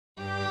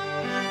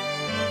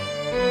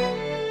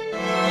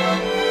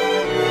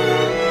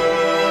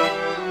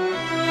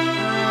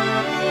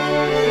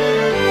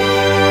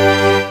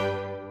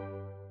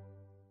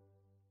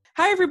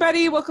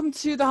everybody. Welcome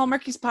to the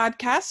Hallmarkies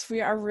podcast.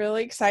 We are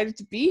really excited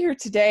to be here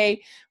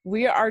today.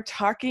 We are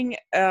talking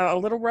a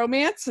little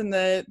romance in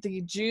the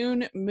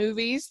June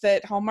movies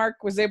that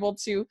Hallmark was able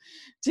to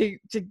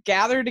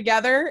gather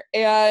together.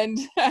 And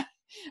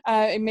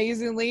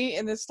amazingly,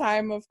 in this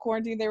time of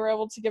quarantine, they were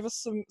able to give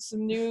us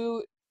some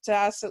new, to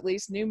us at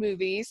least, new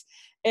movies.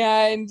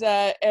 And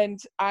I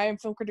am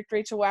film critic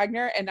Rachel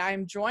Wagner, and I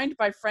am joined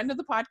by friend of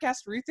the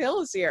podcast, Ruth Hill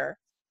is here.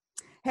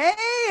 Hey,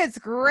 it's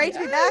great to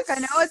be back. I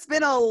know it's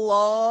been a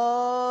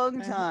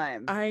long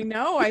time. I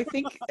know. I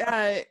think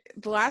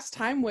the last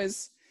time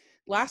was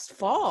last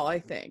fall, I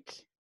think.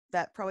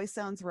 That probably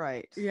sounds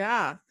right.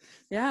 Yeah.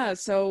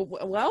 So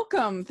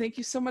welcome. Thank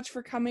you so much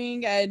for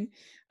coming. And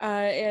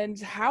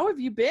how have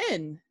you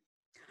been?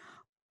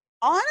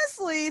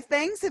 Honestly,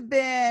 things have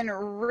been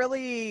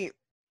really,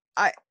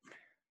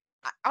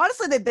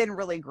 honestly, they've been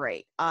really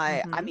great.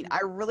 I mean,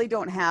 I really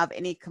don't have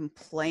any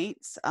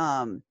complaints.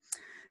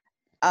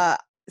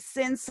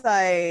 Since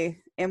I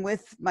am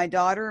with my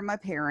daughter and my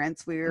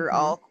parents, we were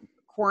all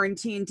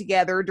quarantined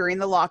together during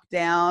the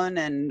lockdown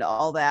and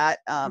all that.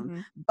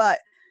 But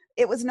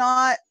it was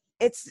not,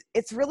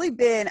 it's really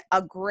been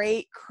a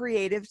great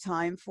creative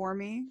time for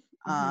me.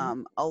 A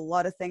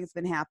lot of things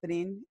been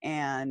happening,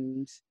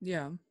 and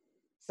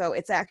so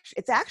it's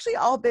actually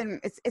all been,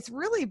 it's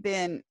really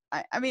been,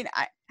 I mean,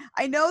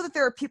 I know that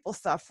there are people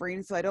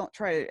suffering, so I don't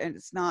try to, and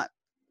it's not,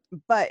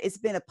 but it's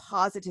been a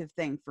positive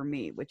thing for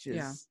me, which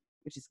is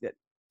good.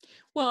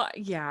 Well,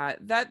 yeah,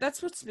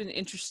 that's what's been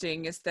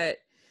interesting, is that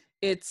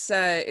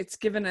it's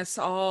given us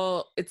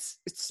all, it's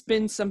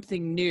been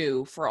something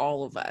new for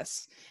all of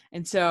us.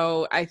 And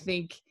so I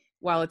think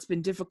while it's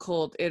been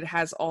difficult, it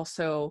has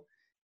also,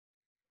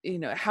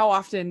 how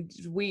often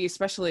we,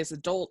 especially as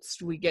adults,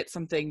 do we get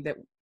something that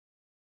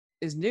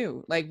is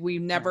new? Like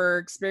we've never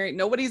experienced,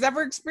 nobody's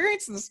ever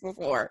experienced this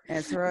before.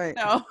 That's right.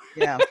 No.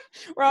 Yeah.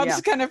 We're all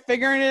just kind of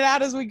figuring it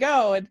out as we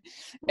go.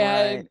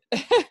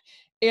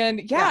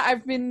 And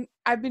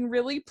I've been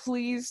really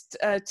pleased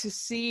to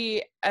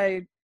see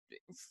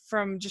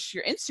from just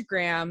your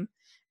Instagram.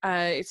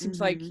 It seems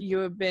like you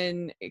have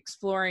been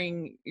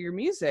exploring your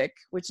music,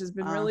 which has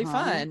been really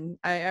fun.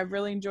 I've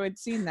really enjoyed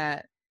seeing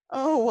that.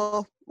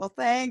 Oh, well,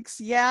 thanks.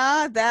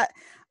 Yeah, that,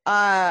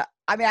 I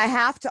mean, I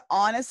have to,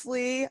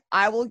 honestly,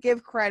 I will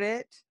give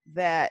credit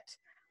that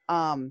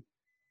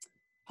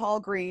Paul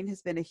Green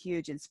has been a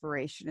huge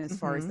inspiration as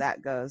far as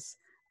that goes.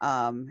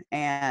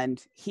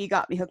 And he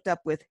got me hooked up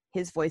with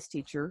his voice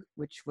teacher,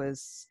 which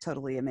was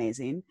totally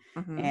amazing,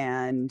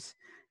 and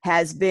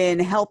has been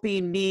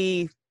helping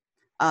me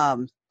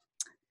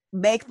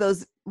make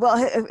those, well,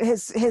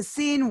 has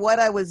seen what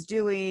I was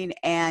doing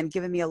and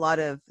given me a lot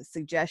of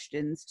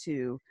suggestions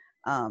to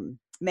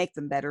make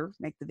them better,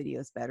 make the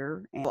videos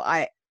better. And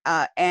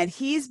and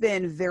he's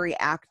been very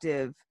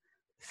active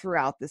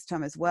throughout this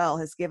time as well,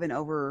 has given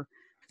over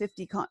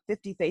 50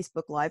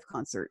 Facebook Live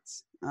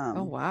concerts.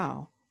 Oh,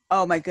 wow.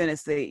 Oh my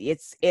goodness.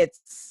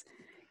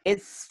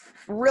 It's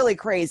really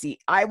crazy.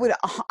 I mean,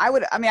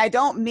 I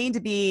don't mean to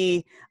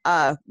be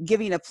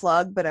giving a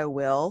plug, but I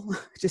will,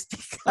 just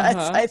because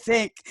I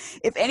think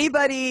if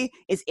anybody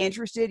is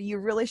interested, you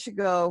really should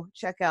go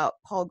check out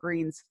Paul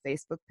Green's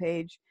Facebook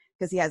page,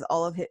 because he has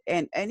all of his,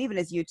 and even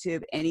his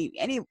YouTube,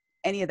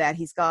 any of that.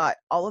 He's got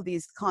all of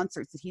these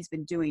concerts that he's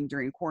been doing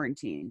during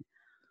quarantine,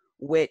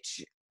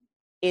 which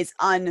is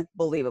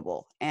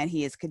unbelievable, and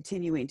he is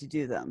continuing to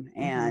do them,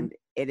 and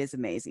it is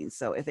amazing.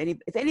 So if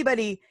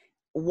anybody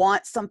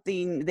wants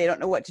something, they don't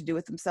know what to do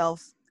with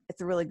themselves,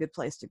 it's a really good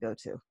place to go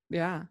to.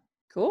 Yeah,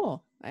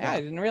 cool.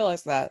 I didn't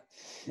realize that.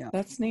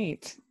 That's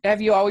neat.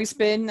 Have you always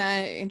been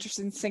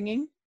interested in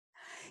singing?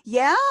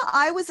 Yeah,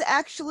 I was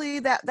actually,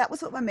 that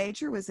was what my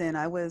major was in.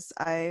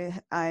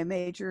 I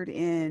majored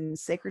in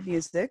sacred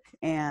music,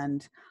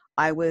 and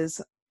I was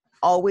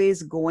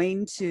always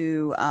going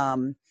to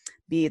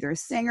be either a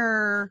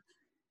singer,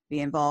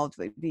 be involved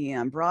with being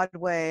on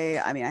Broadway.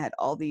 I mean, I had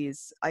all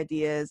these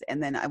ideas,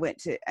 and then I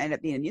ended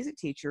up being a music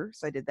teacher.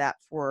 So I did that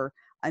for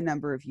a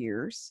number of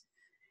years.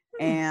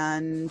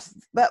 And,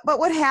 but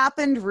what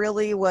happened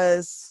really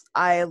was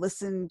I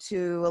listened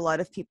to a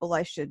lot of people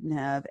I shouldn't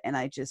have. And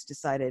I just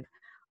decided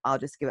I'll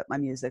just give up my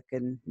music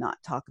and not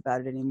talk about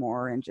it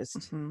anymore. And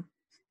just,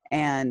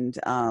 and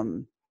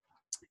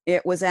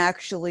it was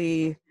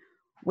actually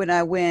when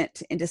I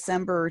went in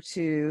December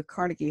to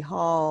Carnegie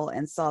Hall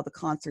and saw the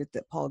concert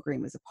that Paul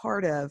Green was a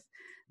part of,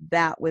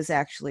 that was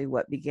actually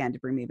what began to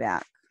bring me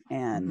back.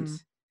 And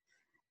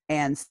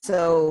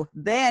so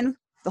then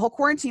the whole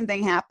quarantine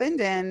thing happened,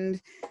 and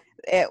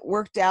it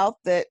worked out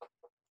that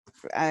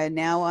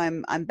now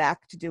I'm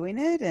back to doing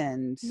it,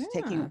 and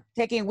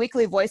taking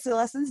weekly voice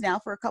lessons now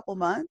for a couple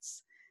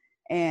months,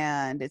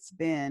 and it's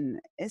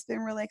been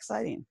really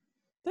exciting.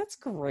 That's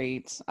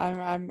great.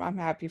 I'm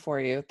happy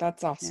for you.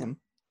 That's awesome.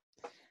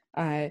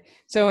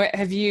 So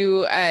have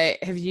you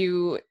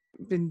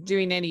been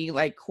doing any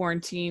like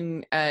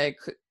quarantine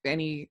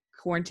cooking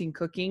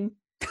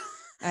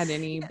at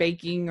any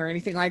baking or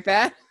anything like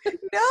that?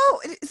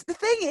 No, the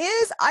thing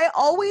is, I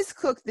always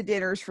cook the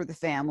dinners for the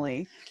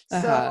family.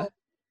 So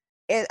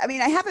I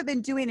mean, I haven't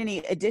been doing any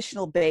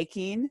additional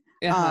baking.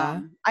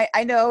 Uh-huh.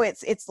 I know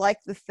it's like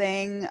the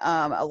thing,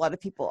 a lot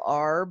of people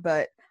are,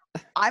 but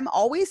I'm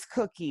always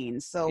cooking,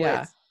 so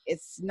Yeah.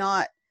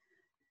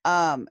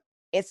 um,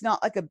 it's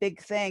not like a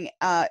big thing.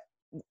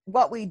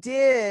 What we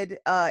did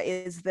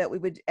is that we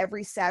would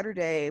every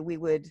Saturday we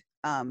would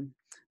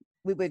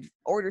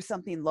order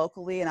something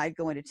locally, and I'd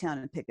go into town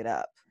and pick it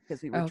up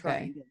because we were Okay.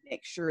 trying to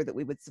make sure that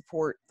we would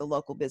support the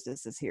local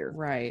businesses here.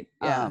 Right.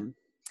 Yeah. Um,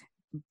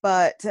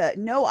 but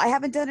no, I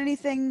haven't done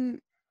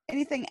anything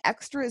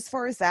extra as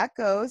far as that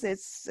goes.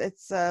 It's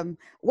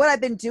what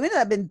I've been doing.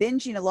 I've been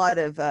binging a lot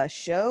of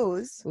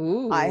shows.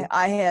 Ooh.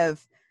 I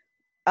have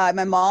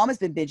my mom has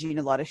been binging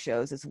a lot of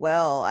shows as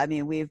well. I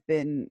mean,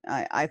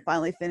 I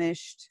finally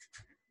finished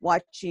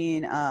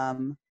watching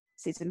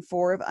season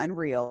 4 of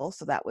Unreal.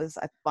 So I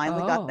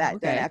finally got Oh, that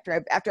done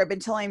okay. after I've been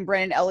telling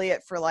Brennan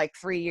Elliott for like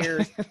 3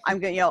 years, I'm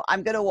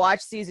gonna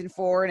watch season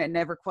 4, and it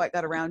never quite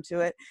got around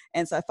to it.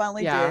 And so I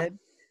finally Yeah. did.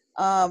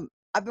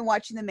 I've been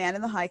watching The Man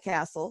in the High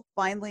Castle.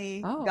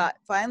 Oh.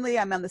 Finally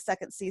I'm on the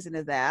second season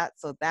of that.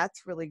 So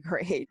that's really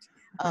great.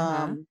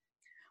 Uh-huh.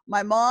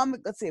 My mom,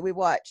 let's see, we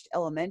watched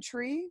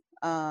Elementary,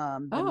 The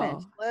Oh.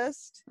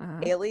 Mentalist, Uh-huh.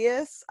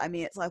 Alias. I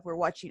mean, it's like we're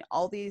watching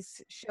all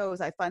these shows.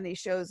 I find these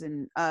shows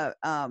and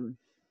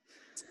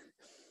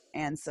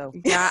so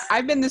Yeah,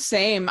 I've been the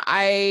same.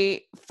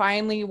 I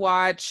finally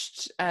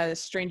watched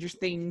Stranger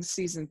Things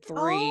season oh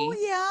 3.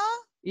 yeah.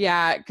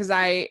 Yeah, because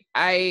I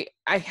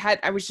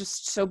was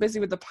just so busy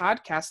with the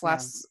podcast Yeah,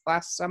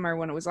 last summer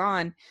when it was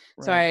on,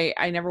 so right.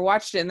 I never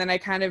watched it, and then I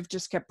kind of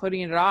just kept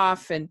putting it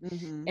off,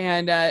 Mm-hmm.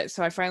 and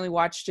so I finally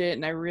watched it,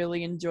 and I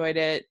really enjoyed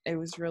it. It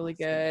was really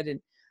Awesome. good,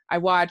 and I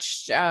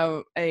watched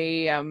the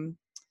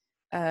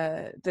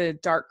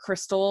Dark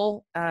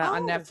Crystal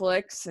on Oh,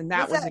 Netflix, and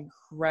that was was that was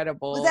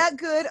incredible. that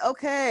good?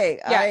 Okay.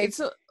 Yeah, it's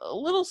a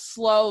little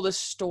slow. The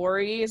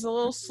story is a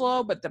little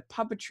slow, but the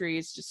puppetry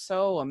is just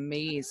so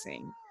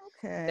amazing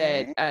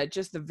that Okay.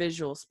 just the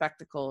visual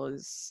spectacle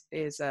is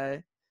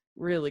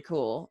really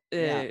cool.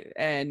 Yeah.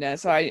 And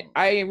so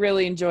I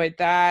really enjoyed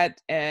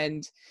that,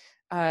 and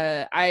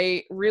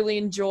I really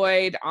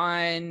enjoyed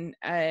on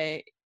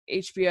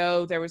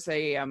HBO. There was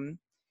a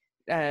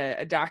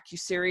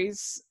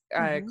docu-series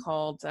Mm-hmm.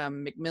 called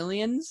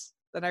McMillions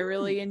that I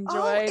really Oh, is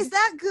enjoyed.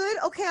 that good?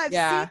 Okay,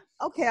 Yeah.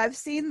 I've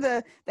seen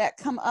that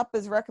come up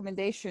as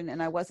recommendation,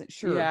 and I wasn't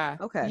sure. Yeah.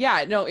 Okay.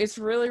 Yeah, no, it's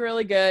really,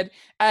 really good.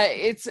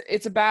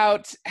 It's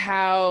about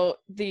how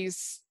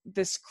this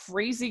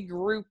crazy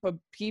group of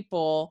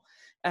people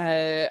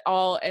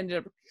all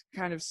ended up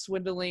kind of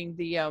swindling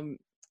the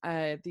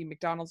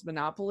McDonald's Mhm.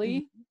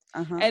 monopoly.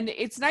 Uh-huh. And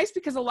it's nice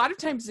because a lot of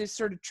times this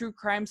sort of true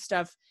crime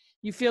stuff,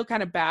 you feel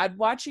kind of bad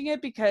watching it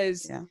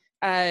Yeah.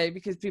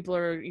 because people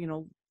are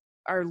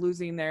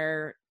losing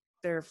their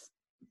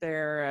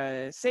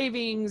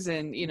savings,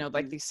 and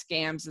like Mhm. these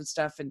scams and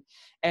stuff,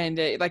 and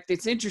like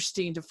it's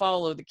interesting to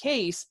follow the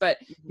case, but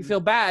you Mhm. feel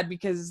bad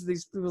because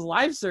these people's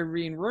lives are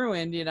being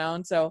ruined,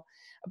 and so,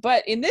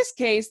 but in this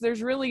case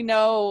there's really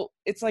no,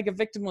 it's like a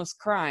victimless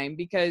crime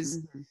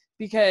Mhm.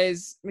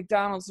 because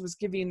McDonald's was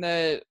giving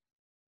the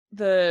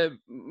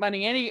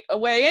money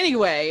away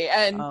anyway,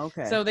 and Oh,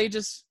 okay. so they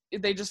just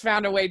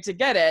found a way to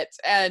get it,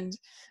 and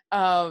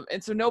so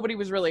nobody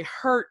was really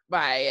hurt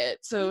by it,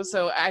 so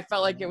I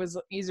felt like it Okay. was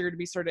easier to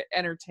be sort of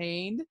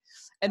entertained,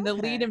 and the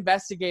lead Okay.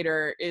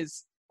 investigator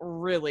is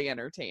really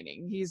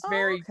entertaining. He's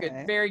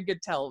Okay. very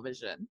good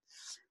television,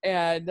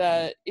 and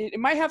it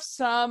might have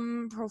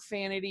some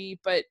profanity,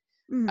 but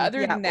Mhm.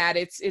 other Yeah. than that,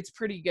 it's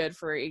pretty good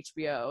for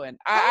HBO, and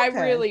I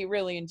Okay. really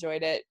really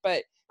enjoyed it.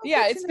 But Oh,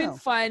 yeah, good to it's been know.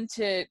 fun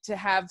to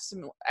have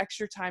some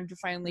extra time to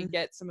finally Mm.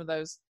 get some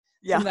Yeah.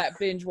 of that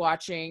binge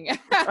watching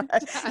Right.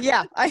 done.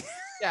 Yeah. I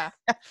Yeah.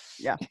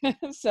 yeah.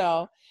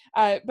 So,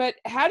 but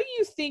how do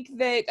you think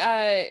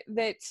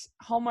that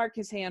Hallmark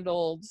has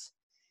handled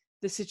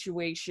the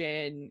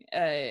situation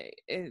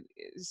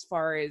as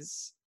far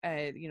as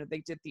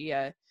they did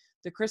the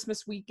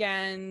Christmas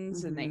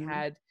weekends, and they Mhm.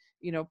 had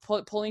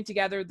pulling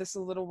together this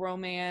little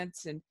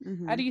romance, and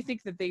how do Mhm. you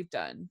think that they've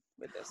done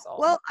with this all?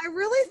 Well, I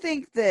really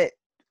think that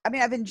I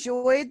mean, I've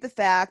enjoyed the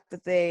fact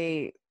that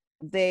they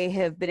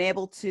have been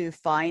able to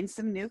find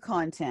some new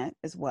content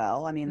as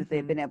well. I mean, that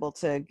they've Mm-hmm. been able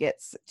to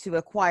to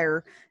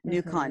acquire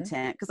new Mm-hmm.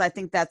 content, because I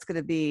think that's going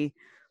to be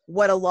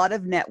what a lot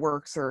of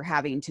networks are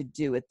having to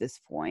do at this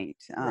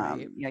point.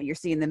 Right. You're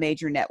seeing the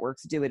major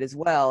networks do it as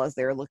well as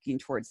they're looking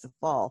towards the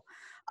fall.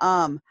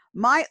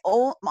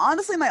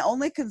 Honestly, my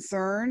only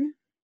concern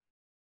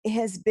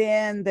has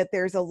been that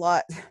there's a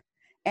lot,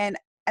 and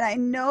I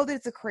know that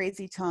it's a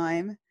crazy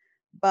time,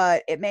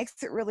 but it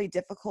makes it really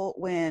difficult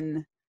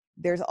when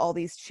there's all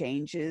these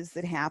changes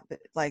that happen,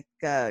 like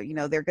they're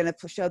going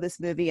to show this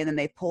movie and then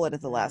they pull it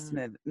at the last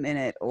Mm.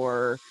 minute,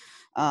 or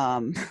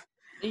um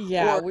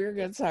Yeah, or we're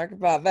gonna talk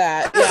about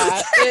that.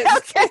 Yeah,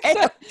 it's okay,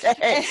 okay,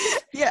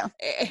 it's yeah,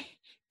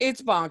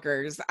 it's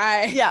bonkers.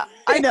 I yeah,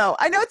 I know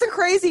it's a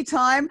crazy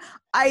time.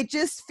 I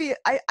just feel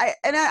I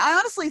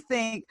honestly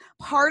think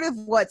part of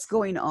what's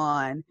going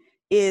on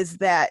is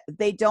that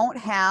they don't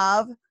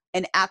have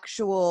an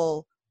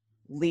actual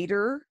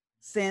leader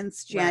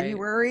since Right.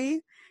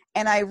 January.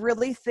 And I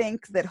really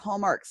think that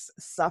Hallmark's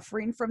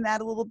suffering from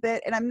that a little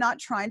bit. And I'm not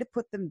trying to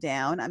put them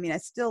down. I mean, I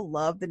still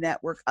love the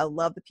network. I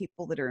love the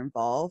people that are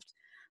involved,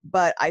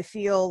 but I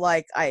feel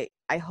like I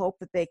hope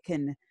that they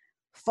can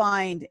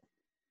find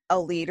a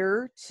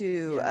leader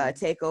to Yeah.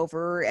 take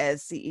over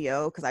as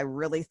CEO, because I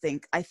really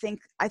think I think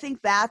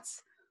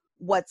that's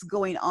what's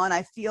going on.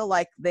 I feel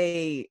like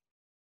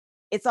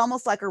it's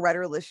almost like a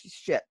rudderless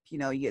ship. You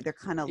know, they're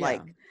kind of Yeah.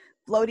 like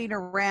floating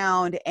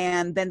around,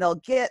 and then they'll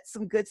get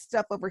some good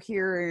stuff over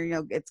here. You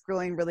know, it's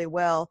growing really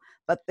well,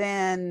 but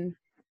then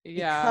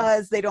Yeah.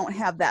 because they don't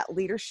have that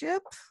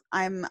leadership,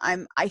 I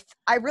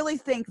really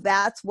think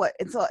that's what.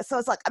 And so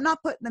it's like, I'm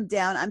not putting them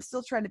down. I'm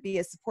still trying to be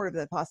as supportive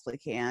as I possibly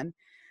can.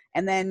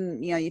 And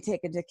then, you know, you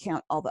take into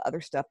account all the other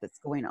stuff that's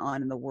going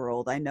on in the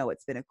world. I know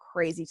it's been a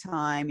crazy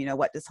time. You know,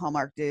 what does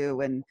Hallmark do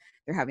when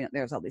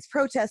there's all these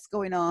protests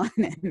going on?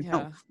 And you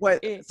know,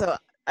 so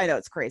I know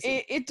it's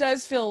crazy. It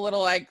does feel a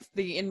little like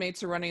the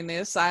inmates are running the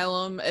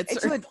asylum at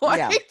certain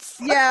Yeah. points.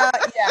 Yeah,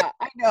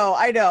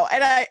 I know,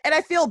 and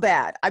I feel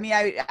bad. I mean,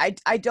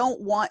 I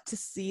don't want to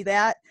see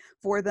that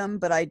for them,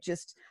 but I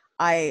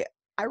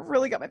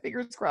really got my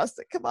fingers crossed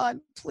that, come on,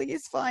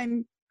 please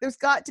find. There's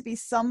got to be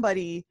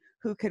somebody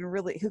who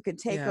can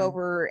take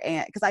over,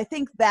 and because I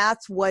think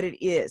that's what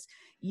it is.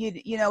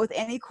 You know, with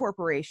any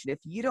corporation, if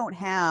you don't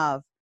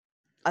have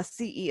a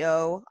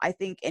CEO, I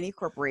think any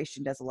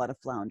corporation does a lot of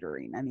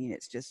floundering. I mean,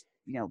 it's just,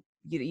 you know,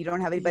 you don't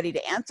have anybody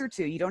to answer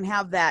to. You don't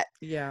have that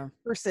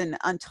person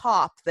on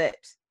top that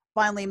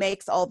finally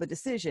makes all the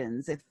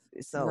decisions. If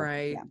so,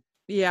 right.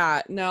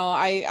 Yeah, no,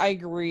 I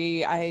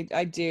agree.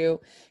 I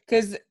do.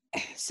 Because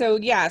so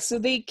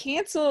they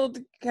canceled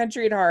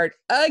Country at Heart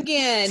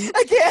again.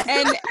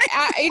 And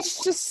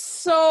it's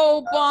just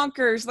so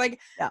bonkers. Like,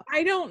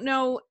 I don't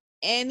know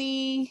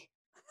any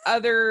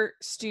other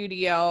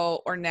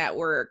studio or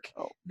network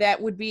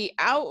that would be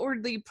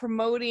outwardly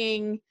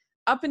promoting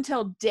up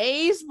until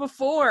days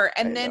before,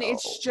 and then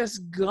it's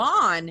just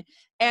gone,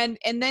 and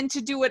then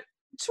to do it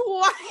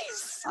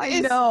twice.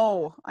 I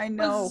know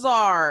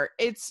bizarre.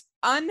 It's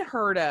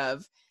unheard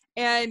of.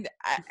 And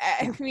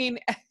I mean,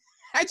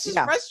 it's just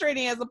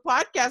frustrating as a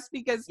podcast,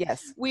 because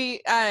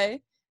we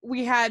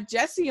had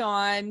Jessie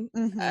on.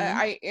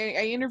 I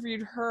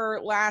interviewed her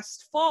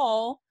last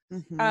fall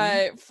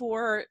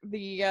for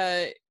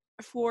the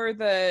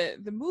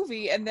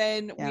movie, and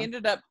then we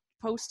ended up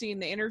posting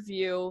the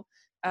interview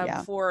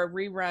for a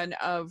rerun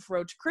of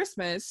Road to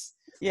Christmas.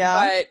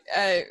 But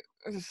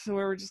so we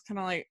were just kind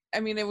of like,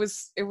 I mean, it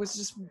was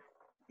just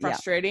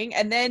frustrating.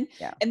 And then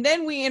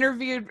we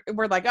interviewed,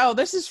 we're like, oh,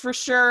 this is for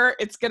sure,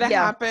 it's gonna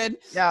happen.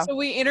 So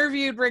we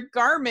interviewed Rick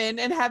Garman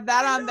and had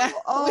that on that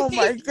week.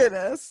 My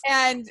goodness.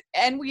 And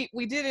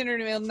we did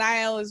interview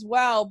Niall as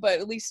well,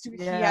 but at least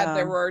he had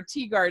the Aurora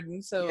Tea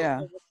Garden, so there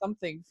was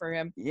something for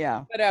him.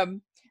 But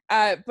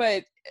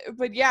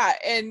yeah,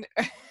 and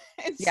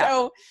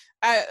so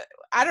I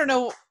don't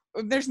know,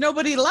 there's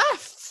nobody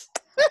left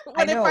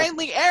when it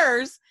finally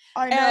airs.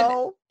 I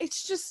know. And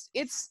it's just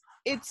it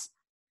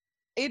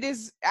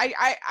is.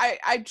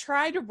 I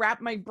try to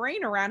wrap my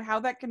brain around how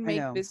that can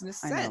make business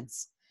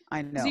sense.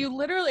 I know. Because you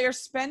literally are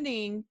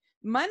spending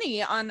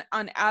money on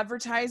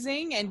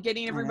advertising and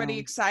getting everybody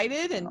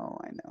excited, and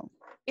I know.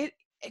 It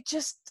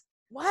just,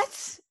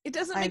 what? It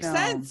doesn't make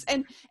sense.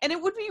 And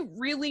it would be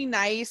really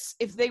nice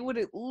if they would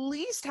at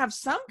least have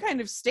some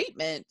kind of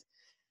statement.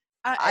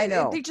 I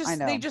know. They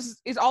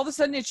just it's all of a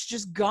sudden it's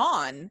just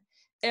gone,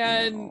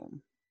 and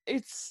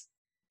it's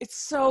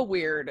so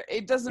weird.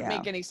 It doesn't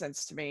make any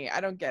sense to me. I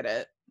don't get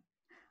it.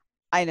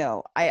 I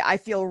know. I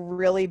feel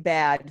really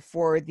bad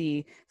for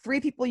the 3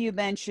 people you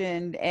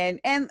mentioned, and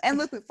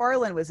Luke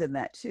McFarlane was in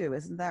that too,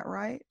 isn't that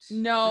right?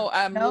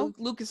 No,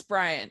 Lucas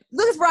Bryant.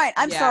 Lucas Bryant.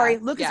 I'm sorry,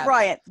 Lucas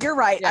Bryant. You're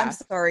right. I'm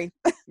sorry.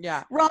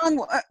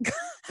 Wrong.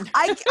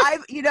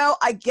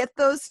 I get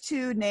those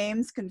 2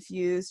 names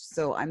confused,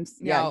 so I'm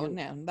no,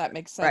 that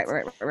makes sense.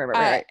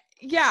 Right.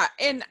 Yeah,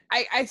 and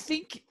I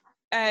think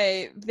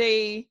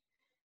they.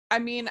 I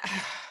mean,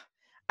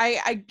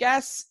 I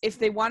guess if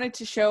they wanted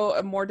to show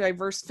a more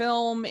diverse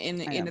film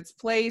in its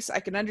place, I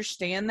can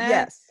understand that.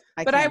 Yes,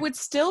 I would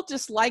still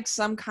just like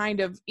some kind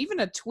of, even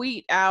a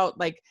tweet out,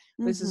 like,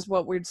 this is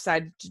what we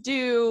decided to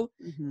do.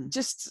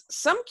 Just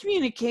some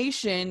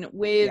communication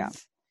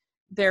with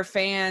their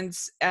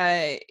fans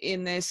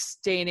in this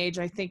day and age,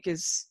 I think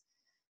is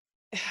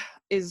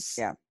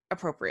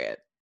appropriate.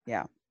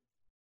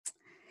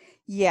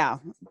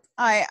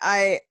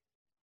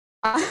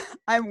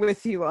 I'm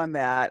with you on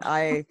that.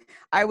 I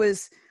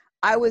was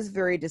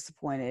very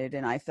disappointed,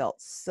 and I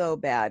felt so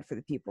bad for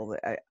the people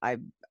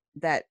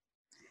that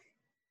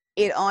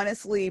it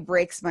honestly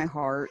breaks my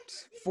heart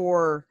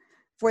for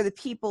the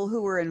people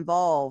who were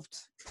involved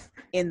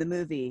in the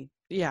movie.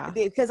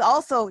 Because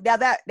also now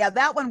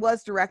that one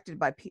was directed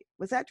by Peter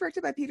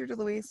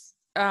DeLuise?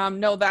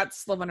 No,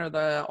 that's Living Under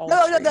the Old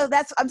Tree. No,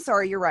 that's, I'm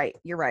sorry, you're right.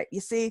 You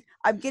see,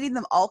 I'm getting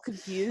them all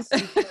confused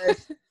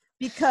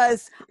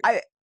because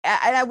I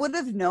would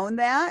have known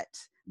that,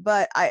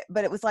 but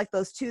it was like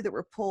those two that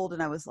were pulled,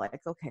 and I was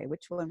like, okay,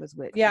 which one was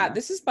which? Yeah,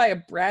 this is by a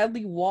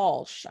Bradley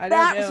Walsh. I don't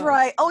That's know.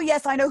 right. Oh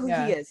yes, I know who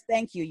Yeah. he is.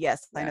 Thank you.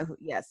 Yes, I Yeah. know who.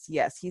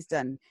 Yes, he's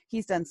done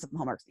some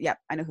Hallmarks. Yep,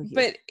 I know who he is.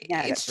 But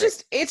Yeah,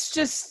 it's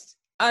just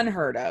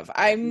unheard of.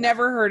 I've Yeah.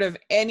 never heard of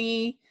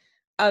any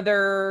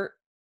other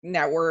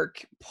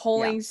network Yeah.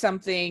 pulling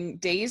something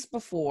days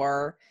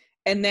before,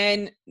 and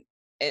then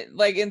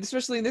like, and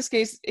especially in this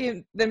case,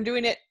 them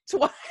doing it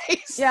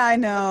twice. Yeah, I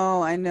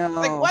know.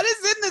 Like, what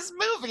is in this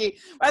movie?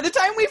 By the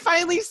time we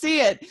finally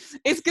see it,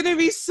 it's gonna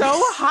be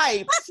so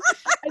hyped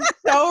and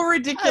so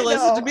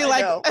ridiculous to be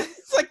like,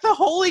 it's like the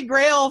holy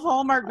grail of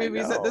Hallmark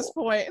movies at this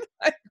point.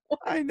 Like,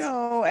 I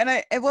know, and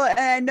I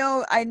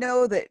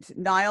know that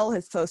Niall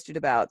has posted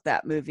about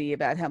that movie,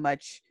 about how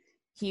much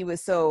he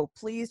was so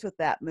pleased with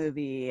that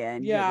movie,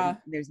 and yeah,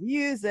 there's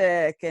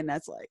music, and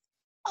that's like,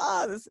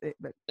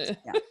 but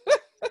yeah,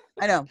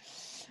 I know.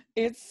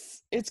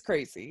 It's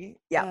crazy.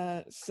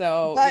 Yeah.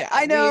 So but yeah,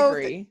 I know,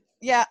 we agree.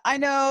 I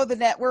know the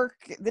network,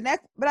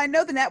 but I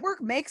know the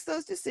network makes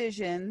those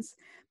decisions,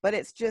 but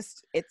it's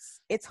just,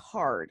 it's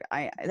hard.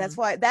 That's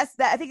why,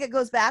 I think it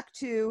goes back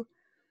to,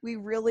 we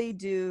really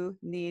do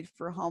need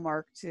for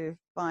Hallmark to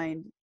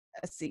find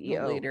a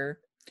CEO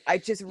Later. I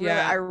just really,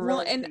 I really well,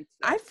 and think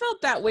so. I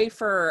felt that way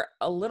for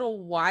a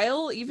little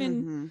while,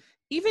 even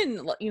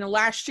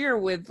last year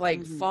with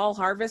like Fall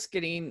Harvest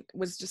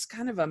was just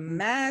kind of a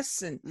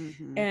mess,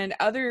 and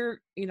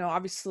other,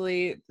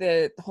 obviously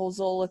the whole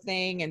Zola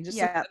thing and just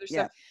some other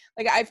stuff.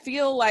 Like, I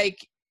feel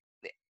like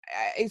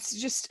it's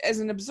just, as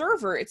an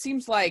observer, it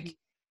seems like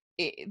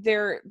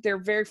they're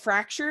very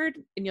fractured,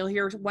 and you'll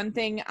hear one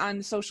thing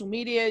on social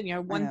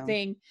media, one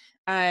thing,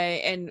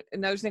 and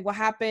another thing will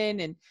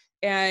happen,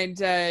 and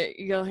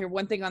you'll hear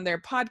one thing on their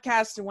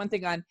podcast and one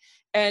thing on,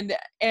 and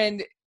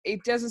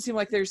it doesn't seem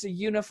like there's a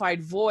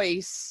unified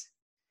voice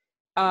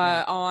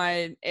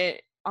on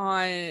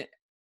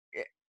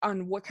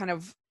what kind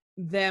of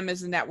them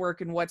as a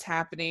network and what's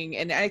happening.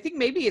 And I think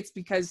maybe it's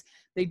because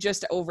they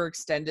just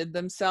overextended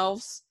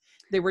themselves.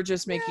 They were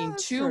just making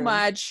too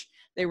much.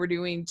 They were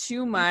doing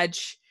too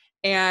much.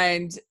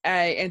 And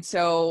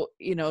so,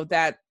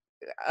 that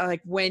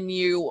like, when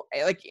you,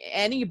 like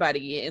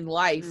anybody in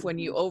life, when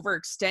you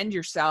overextend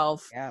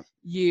yourself,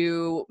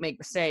 you make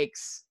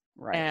mistakes.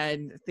 Right.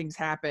 And things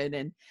happen.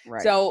 And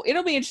so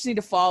it'll be interesting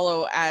to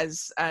follow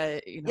as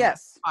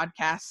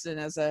podcasts, and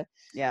as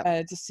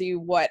to see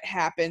what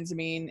happens. I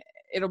mean,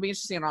 it'll be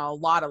interesting on a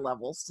lot of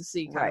levels to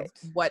see kind of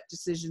what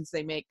decisions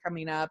they make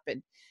coming up,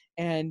 and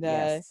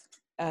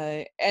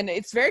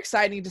it's very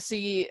exciting to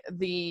see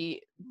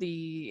the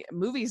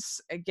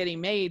movies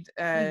getting made.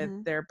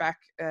 They're back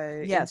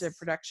into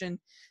production.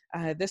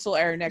 This will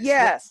air next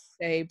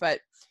Wednesday,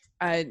 but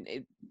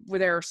where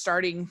they're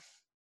starting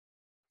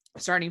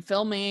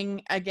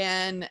filming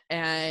again,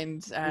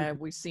 and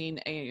we've seen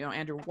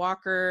Andrew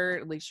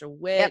Walker, Alicia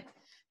Witt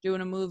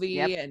doing a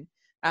movie, and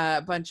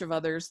a bunch of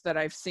others that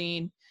I've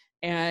seen,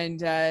 and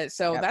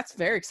so that's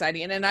very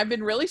exciting. And I've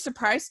been really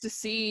surprised to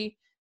see.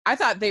 I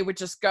thought they would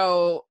just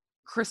go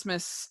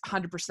Christmas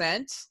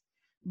 100%,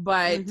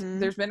 but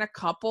there's been a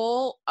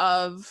couple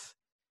of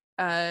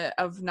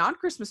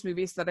non-Christmas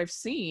movies that I've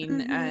seen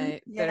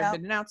that have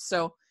been announced.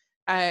 So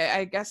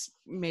I guess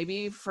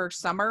maybe for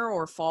summer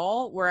or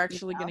fall, we're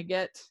actually going to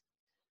get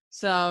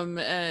some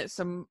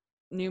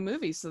new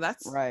movies. So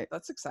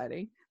that's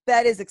exciting.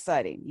 That is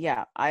exciting.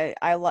 Yeah.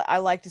 I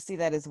like to see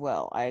that as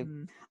well.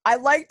 I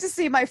like to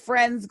see my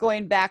friends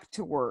going back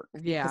to work.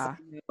 Yeah.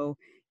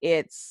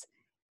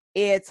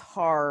 It's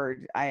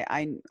hard.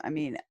 I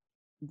mean,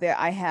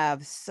 I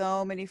have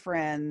so many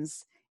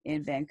friends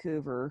in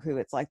Vancouver who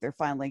it's like they're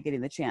finally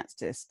getting the chance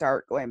to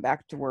start going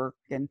back to work,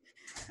 and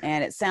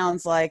it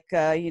sounds like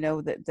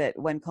that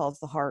When Calls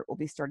the Heart will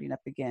be starting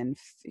up again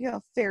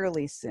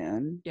fairly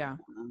soon.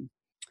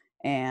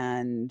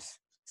 And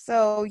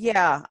so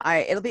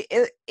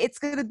it's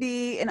going to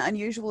be an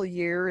unusual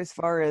year as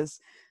far as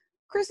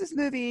Christmas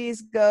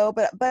movies go,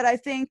 but I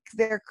think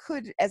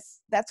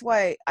that's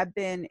why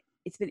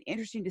it's been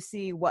interesting to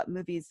see what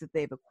movies that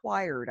they've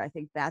acquired. I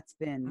think that's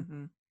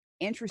been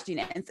interesting,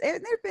 and there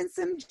have been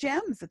some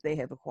gems that they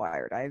have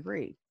acquired. I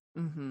agree.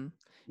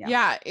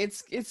 Yeah,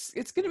 it's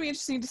going to be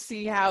interesting to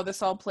see how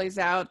this all plays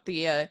out.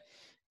 The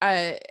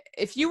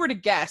if you were to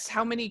guess,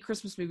 how many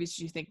Christmas movies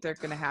do you think they're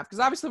going to have? Because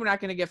obviously we're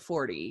not going to get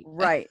 40.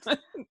 Right.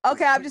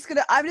 Okay, I'm just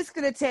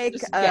gonna take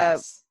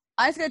guess.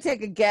 I'm just gonna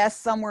take a guess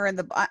somewhere in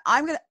the.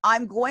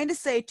 I'm going to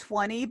say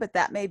 20, but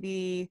that may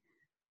be.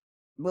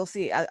 We'll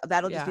see.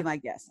 That'll just be my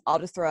guess. I'll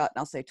just throw out and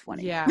I'll say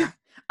 20. Yeah,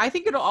 I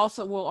think will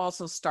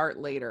also start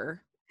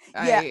later.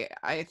 Yeah,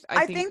 I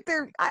think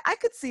I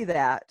could see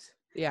that.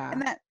 Yeah,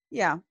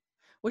 and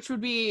which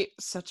would be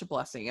such a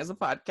blessing as a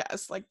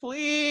podcast. Like,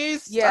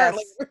 please start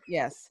later.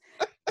 Yes.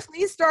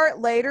 Please start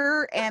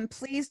later, and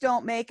please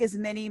don't make as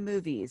many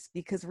movies,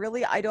 because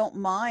really I don't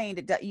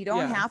mind. You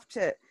don't have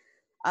to.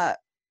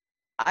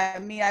 I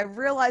mean, I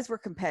realize we're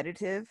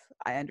competitive.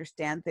 I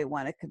understand they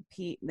want to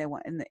compete and they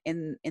want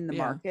in the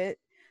market,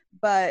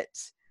 but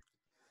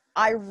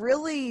I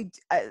really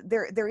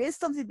there is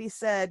something to be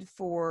said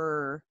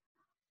for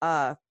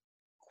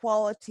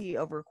quality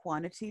over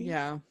quantity.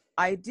 Yeah.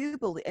 I do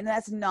believe, and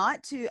that's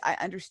not to, I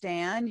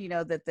understand,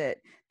 that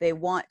they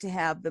want to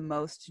have the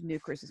most new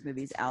Christmas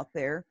movies out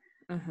there.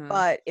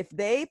 But if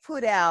they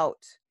put out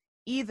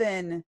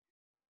even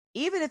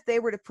if they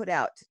were to put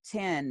out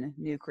 10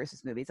 new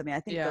Christmas movies, I mean, I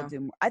think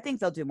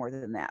they'll do more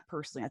than that.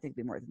 Personally, I think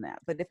they'll do more than that.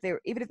 But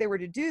even if they were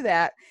to do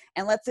that,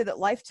 and let's say that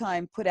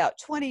Lifetime put out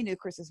 20 new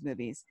Christmas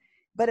movies,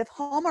 but if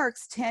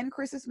Hallmark's 10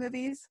 Christmas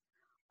movies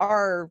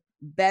are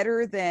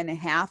better than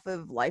half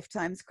of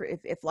Lifetime's,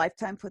 if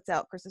Lifetime puts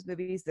out Christmas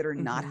movies that are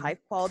not high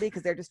quality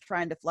because they're just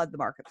trying to flood the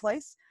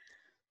marketplace,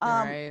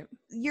 right.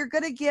 you're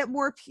gonna get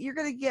more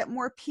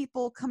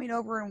people coming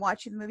over and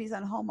watching the movies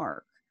on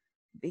Hallmark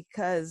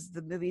because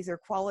the movies are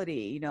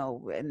quality,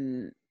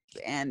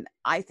 and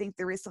I think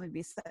there is something to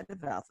be said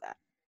about that.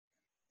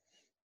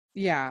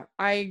 Yeah,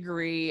 I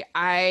agree.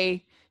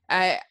 I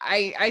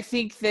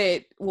think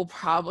that we'll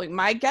probably,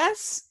 my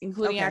guess,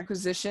 including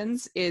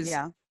acquisitions,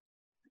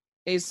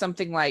 is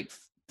something like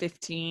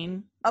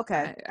 15.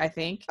 Okay. I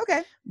think.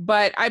 Okay.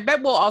 But I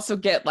bet we'll also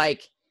get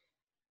like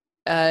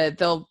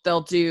they'll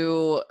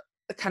do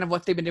kind of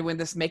what they've been doing,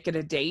 this Make It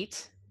a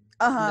Date.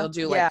 And they'll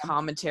do like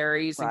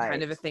commentaries and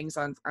kind of things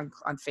on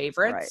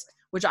favorites,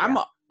 which I'm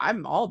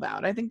all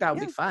about. I think that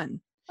would be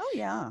fun. Oh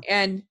yeah.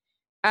 And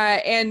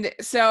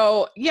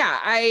so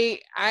I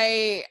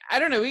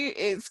don't know.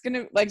 It's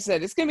gonna, like I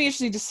said, it's gonna be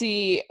interesting to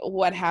see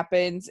what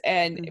happens.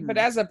 And but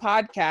as a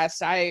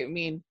podcast, I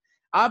mean,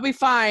 I'll be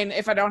fine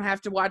if I don't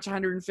have to watch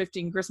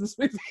 115 Christmas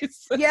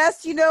movies.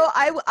 Yes,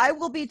 I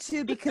will be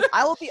too, because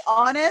I will be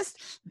honest,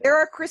 there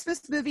are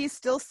Christmas movies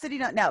still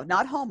sitting on, now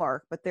not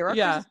Hallmark, but there are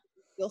Christmas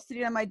still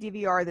sitting on my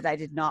DVR that I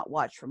did not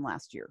watch from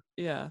last year.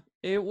 Yeah,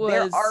 it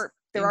was.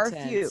 There are a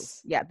few.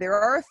 Yeah, there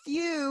are a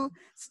few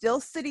still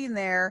sitting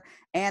there,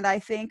 and I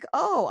think,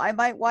 oh, I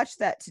might watch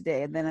that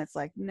today, and then it's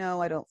like,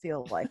 no, I don't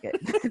feel like it.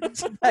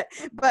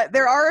 but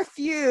there are a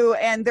few,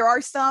 and there are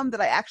some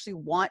that I actually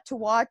want to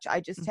watch. I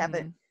just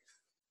haven't.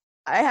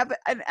 I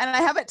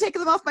haven't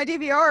taken them off my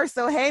DVR.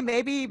 So hey,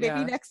 maybe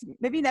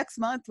next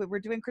month when we're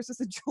doing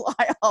Christmas in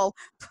July, I'll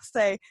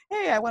say,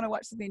 hey, I want to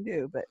watch something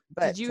new. But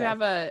did you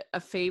have a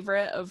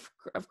favorite of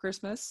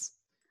Christmas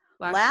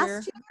last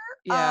year?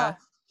 Yeah.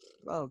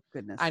 Oh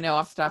goodness. I know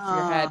off the top of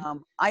your head.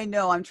 I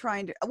know. I'm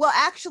trying to. Well,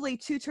 actually,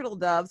 Two Turtle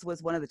Doves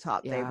was one of the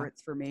top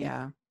favorites for me.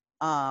 Yeah.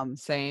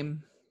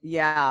 Same.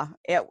 Yeah.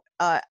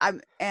 That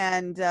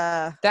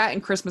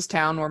and Christmas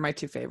Town were my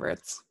two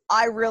favorites.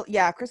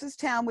 Christmas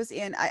Town was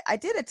in. I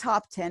did a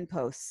top 10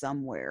 post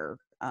somewhere.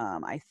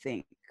 I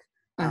think.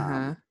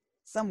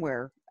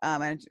 Somewhere.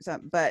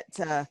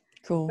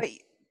 Cool.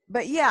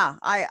 But yeah,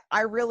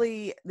 I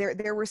really,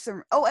 there were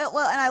some,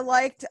 and I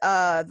liked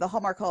the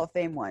Hallmark Hall of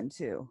Fame one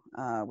too,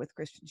 with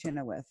Kristen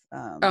Chenoweth.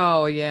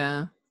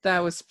 That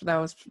was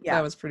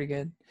pretty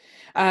good.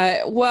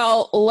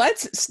 Well,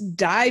 let's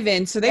dive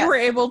in. So they were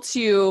able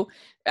to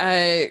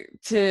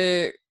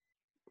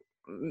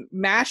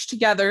mash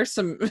together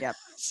some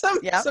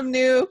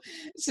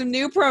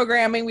new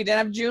programming. We didn't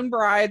have June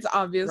Brides,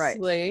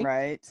 obviously,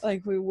 right,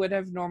 like we would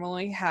have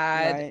normally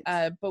had,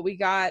 but we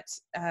got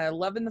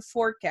Love in the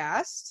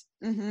Forecast.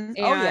 And,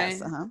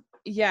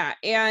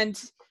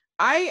 and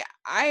I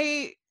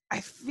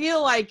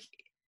feel like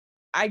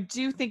I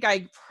do think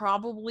I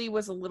probably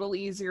was a little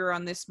easier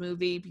on this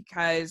movie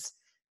because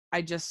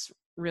I just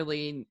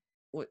really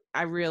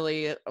I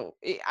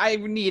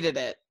needed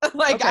it.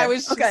 Like I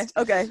was just,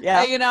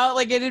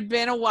 like it had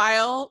been a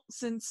while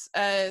since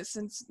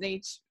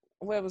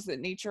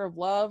Nature of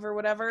Love or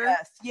whatever.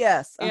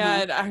 Yes.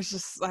 And I was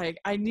just like,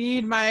 I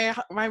need my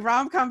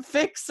rom-com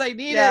fix. I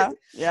need it.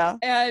 Yeah.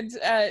 And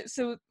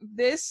so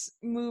this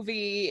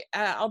movie,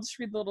 I'll just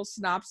read the little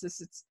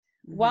synopsis. It's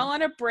while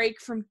on a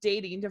break from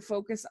dating to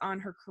focus on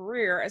her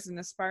career as an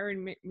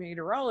aspiring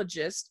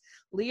meteorologist,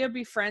 Leah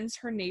befriends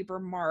her neighbor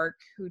Mark,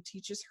 who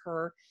teaches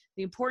her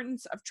the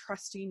importance of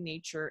trusting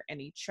nature and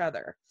each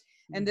other.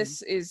 And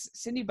this is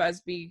Cindy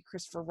Busby,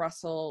 Christopher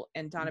Russell,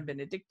 and Donna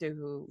Benedicto,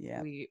 who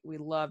we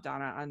love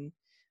Donna on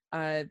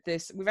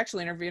this. We've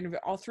actually interviewed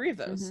all three of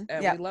those.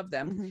 We love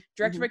them.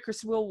 Directed by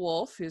Chris Will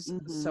Wolf, who's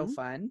so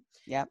fun.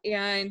 Yeah.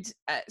 And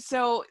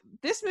so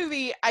this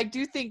movie, I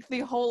do think the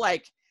whole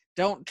like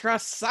don't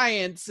trust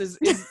science is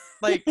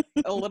like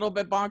a little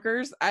bit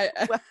bonkers. I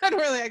don't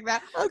really like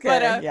that.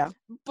 Okay.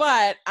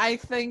 But I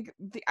think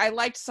I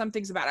liked some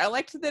things about it. I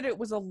liked that it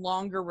was a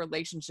longer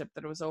relationship,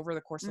 that it was over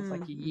the course of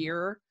like a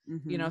year,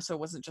 so it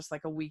wasn't just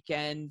like a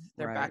weekend,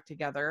 they're back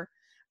together.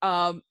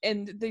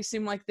 And they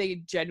seemed like they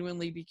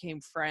genuinely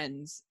became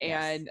friends,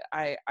 and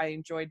I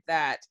enjoyed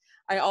that.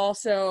 I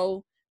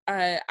also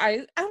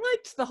I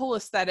liked the whole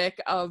aesthetic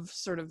of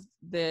sort of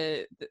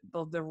the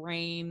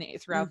rain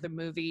throughout the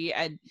movie,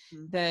 and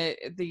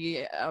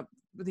the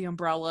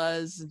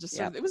umbrellas, and just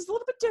sort of, it was a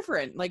little bit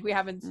different. Like we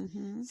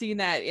haven't seen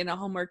that in a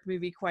Hallmark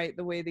movie quite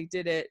the way they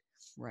did it.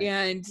 Right.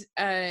 And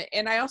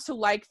I also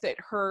like that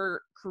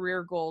her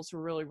career goals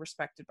were really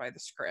respected by the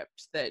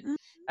script, that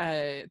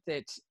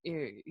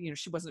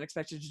she wasn't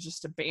expected to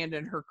just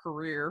abandon her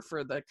career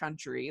for the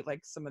country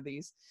like some of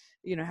these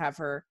have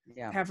her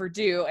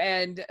do.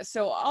 And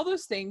so all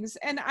those things,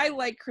 and I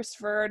like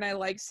Christopher and I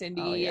like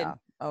Cindy. And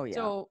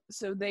so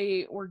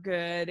they were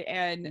good,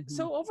 and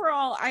so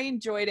overall I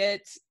enjoyed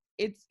it.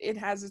 It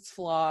has its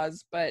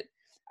flaws, but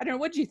I don't know,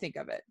 what do you think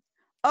of it?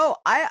 Oh,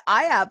 I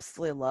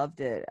absolutely loved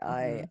it.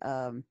 I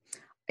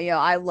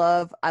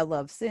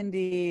love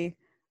Cindy.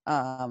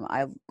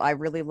 I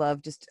really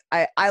love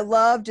I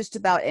love just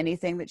about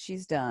anything that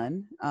she's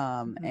done.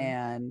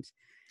 And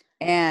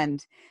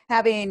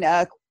having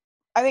I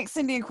think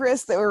Cindy and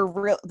Chris, they were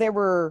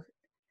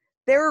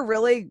really,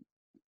 it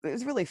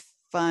was really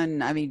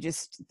fun. I mean,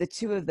 just the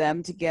two of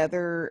them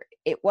together.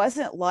 It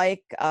wasn't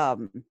like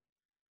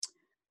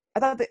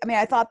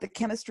I thought the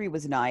chemistry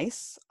was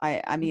nice.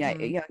 I mean,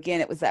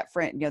 again, it was that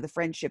the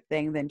friendship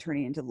thing, then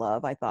turning into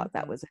love. I thought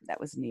that was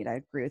neat. I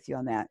agree with you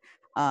on that.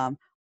 I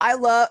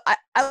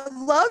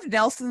loved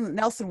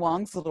Nelson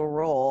Wong's little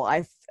role.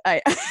 I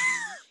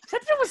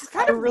Except it was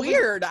kind of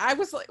weird. I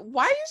was like,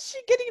 why is she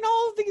getting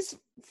all of these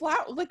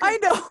flowers? Like, I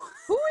know.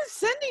 Who is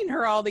sending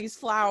her all these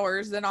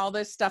flowers and all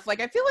this stuff? Like,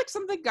 I feel like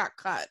something got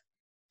cut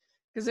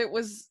because it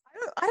was.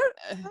 I don't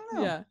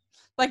know. Yeah.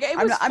 Like, it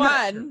was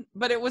fun,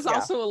 but it was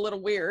also a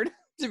little weird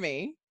to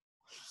me.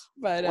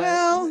 But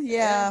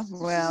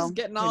she's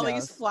getting all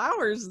these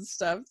flowers and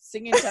stuff,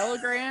 singing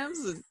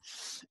telegrams,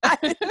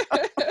 and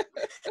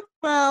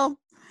well,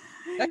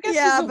 I guess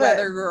she's a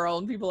weather girl,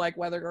 and people like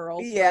weather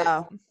girls.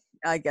 Yeah, but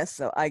I guess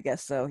so.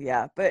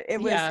 Yeah, but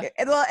it was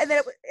and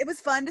then it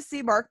was fun to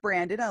see Mark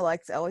Brandon. I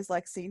always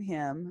like seeing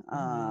him.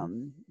 I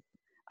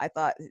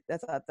thought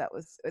that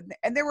was,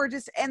 and there were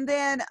just, and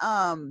then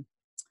I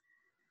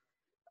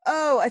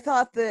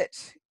thought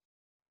that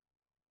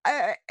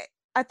I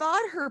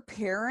thought her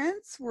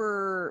parents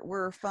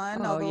were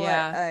fun.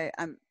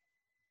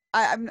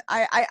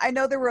 I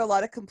know there were a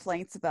lot of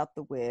complaints about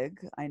the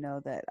wig. I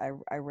know that I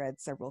read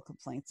several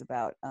complaints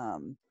about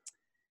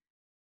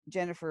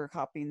Jennifer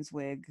Copping's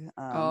wig.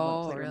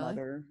 Really? Her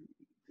mother.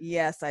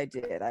 Yes, I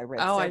did. I read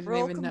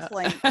several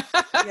complaints.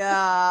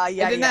 I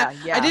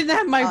didn't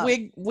have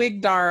my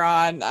wig dar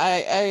on.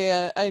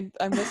 I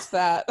missed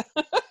that.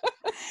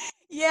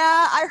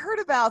 Yeah, I heard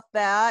about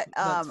that.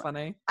 That's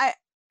funny.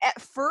 At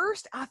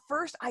first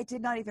I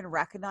did not even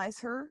recognize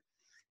her.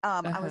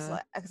 I was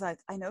like, because I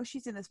know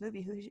she's in this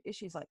movie. Who is she?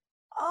 She's like,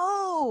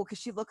 oh, because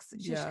she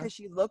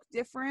looked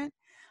different.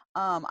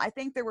 I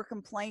think there were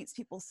complaints.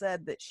 People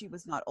said that she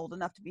was not old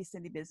enough to be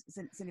Cindy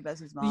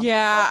Busby's mom.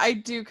 Yeah, I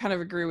do kind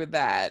of agree with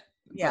that.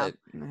 Yeah,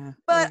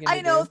 but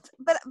I know,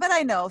 but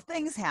I know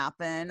things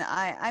happen.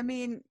 I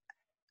mean,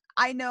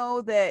 I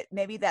know that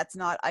maybe that's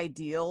not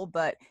ideal,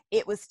 but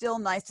it was still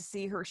nice to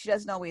see her. She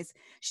doesn't always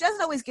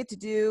get to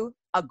do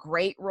a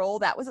great role.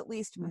 That was at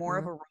least more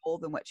of a role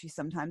than what she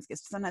sometimes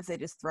gets. Sometimes they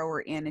just throw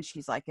her in and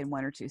she's like in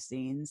one or two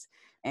scenes.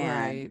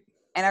 And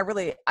I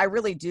really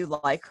do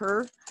like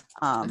her.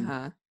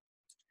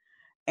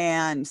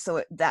 And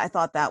so I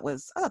thought that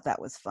was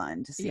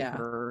fun to see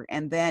her.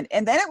 And then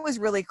it was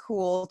really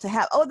cool to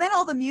have, then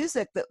all the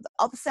music,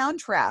 all the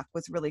soundtrack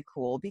was really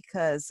cool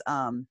because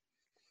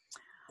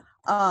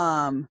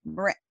Miranda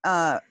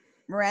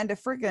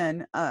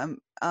Friggin,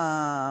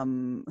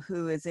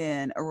 who is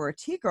in Aurora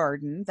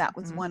Teagarden, that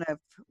was one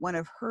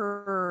of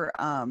her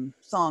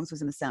songs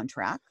was in the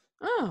soundtrack.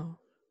 Oh,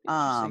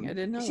 interesting. I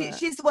didn't know that.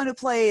 She's the one who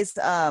plays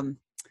you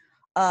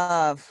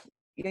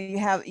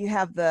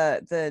have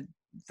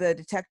the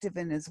detective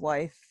and his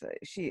wife.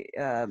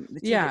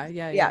 Yeah.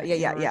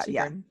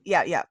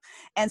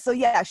 And so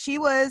she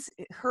was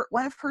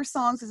one of her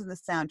songs is in the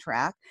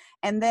soundtrack,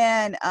 and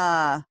then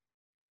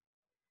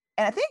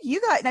and I think you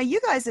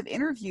guys have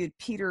interviewed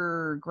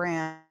Peter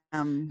Graham.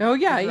 Oh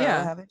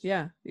yeah,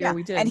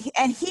 we did.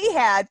 And he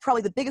had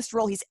probably the biggest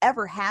role he's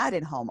ever had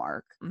in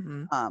Hallmark.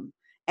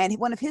 And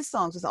one of his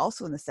songs was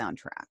also in the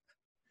soundtrack,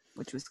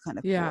 which was kind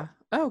of cool.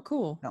 Oh,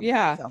 cool.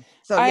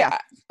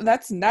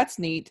 That's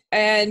neat.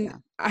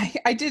 And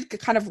I did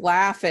kind of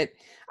laugh at.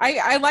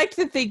 I liked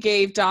that they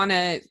gave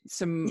Donna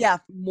some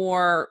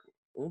more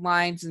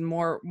lines and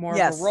more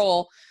of a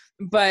role.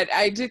 But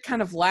I did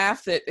kind of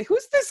laugh that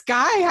who's this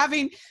guy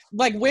having,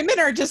 like, women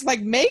are just like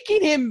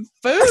making him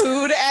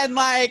food and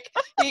like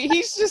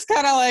he's just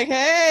kind of like,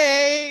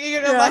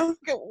 hey, like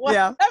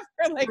whatever.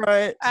 Like,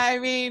 right. I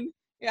mean,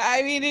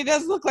 he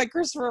does look like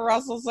Christopher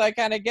Russell, so I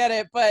kind of get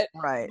it. But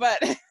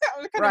it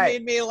kind of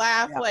made me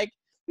laugh. Yeah. Like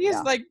he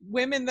has like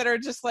women that are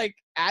just like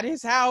at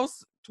his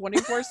house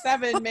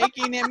 24/7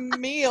 making him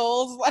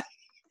meals. Like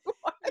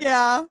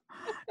they're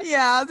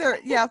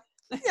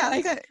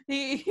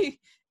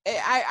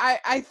like,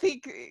 I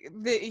think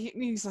that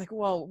he's like,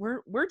 well,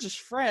 we're just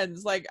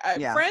friends. Like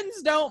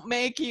friends don't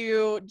make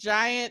you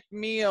giant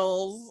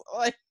meals.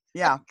 Like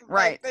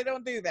right. They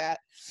don't do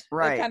that.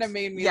 Right. It kind of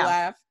made me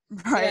laugh.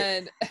 Right.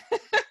 And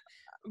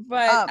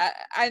but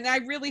and I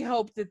really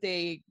hope that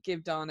they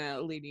give Donna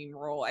a leading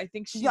role. I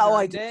think she's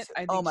I earned do. it.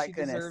 I Oh think my she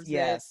goodness. deserves it,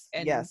 Yes.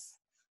 and Yes.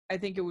 I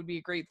think it would be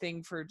a great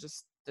thing for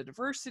just the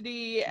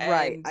diversity,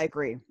 Right. I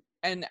agree.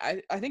 and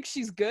I think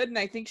she's good, and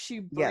I think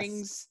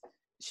Yes.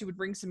 she would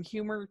bring some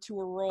humor to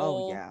her Oh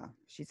role, yeah.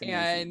 She's amazing.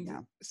 and Yeah.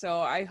 so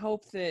I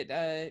hope that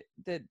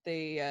that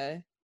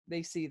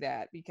they see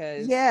that,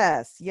 because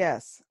Yes.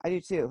 Yes. I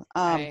do too.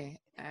 I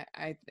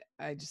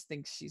just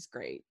think she's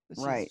great.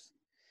 Right.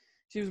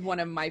 She was one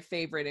of my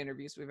favorite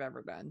interviews we've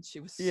ever done. She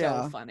was so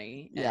Yeah.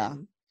 funny, Yeah.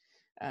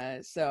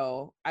 and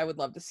so I would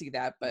love to see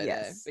that, but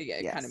Yes. yeah,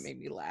 it kind of Yes. made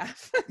me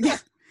laugh. Yeah.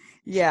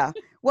 Yeah.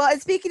 Well,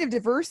 and speaking of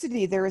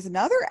diversity, there is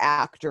another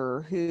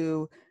actor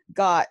who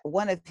got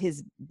one of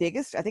his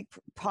biggest, I think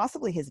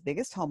possibly his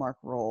biggest Hallmark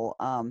role.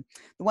 The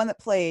one that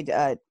played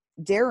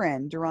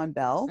Duran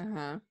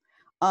Bell.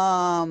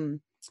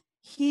 Um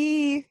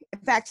in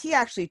fact, he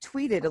actually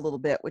tweeted a little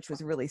bit, which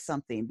was really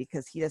something,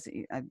 because he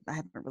doesn't, I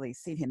haven't really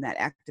seen him that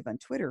active on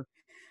Twitter.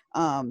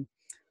 Um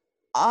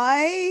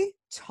I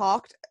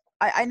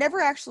never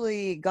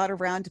actually got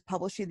around to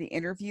publishing the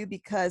interview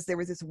because there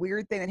was this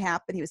weird thing that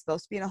happened. He was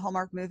supposed to be in a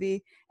Hallmark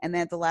movie, and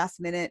then at the last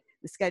minute,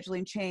 the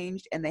scheduling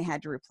changed and they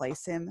had to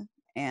replace him.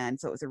 And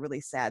so it was a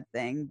really sad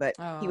thing, but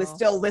he was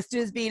still listed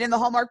as being in the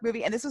Hallmark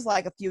movie. And this was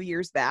like a few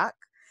years back.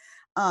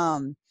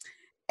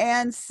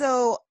 And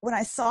so when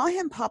I saw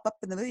him pop up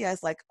in the movie, I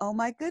was like, oh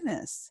my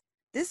goodness,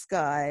 this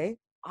guy,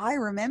 I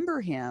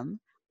remember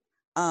him.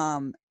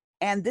 And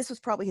this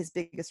was probably his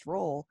biggest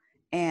role.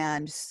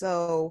 And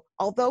so,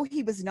 although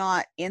he was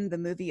not in the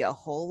movie a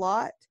whole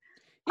lot,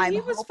 he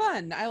was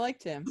fun. I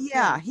liked him.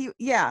 Yeah.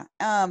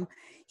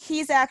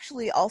 He's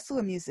actually also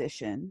a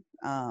musician.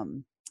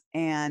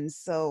 And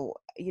so,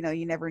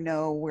 you never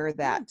know where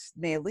that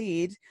may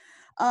lead.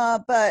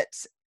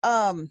 But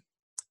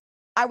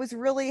I was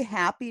really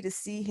happy to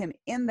see him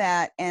in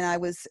that, and I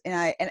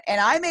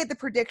made the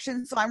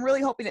prediction, so I'm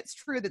really hoping it's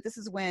true that this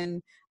is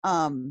when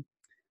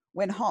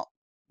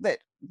that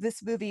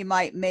this movie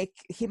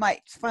he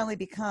might finally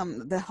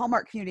become, the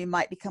Hallmark community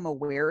might become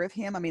aware of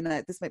him. I mean,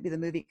 this might be the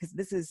movie, because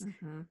this is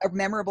a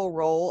memorable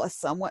role, a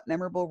somewhat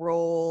memorable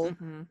role.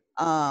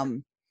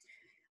 I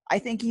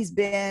think he's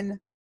been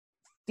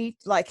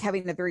like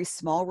having a very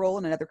small role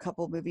in another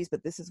couple of movies,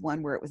 but this is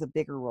one where it was a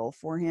bigger role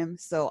for him.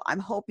 So I'm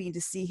hoping to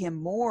see him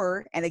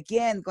more. And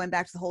again, going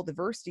back to the whole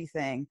diversity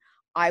thing,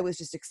 I was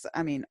just,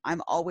 I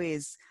don't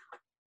always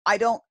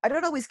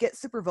get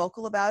super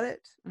vocal about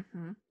it,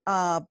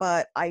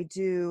 but I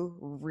do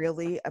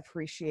really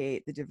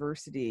appreciate the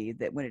diversity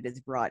that when it is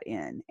brought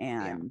in,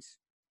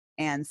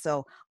 and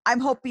so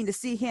I'm hoping to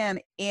see him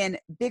in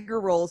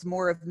bigger roles,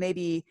 more of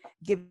maybe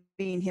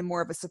giving him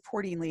more of a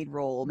supporting lead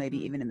role, maybe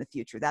even in the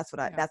future. That's what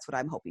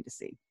I'm hoping to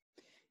see.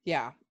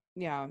 Yeah,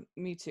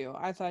 me too.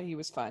 I thought he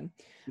was fun.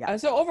 Yeah.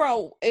 So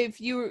overall, if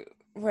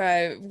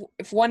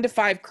 1 to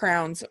 5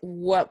 crowns,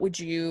 what would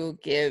you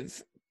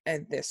give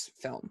this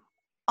film?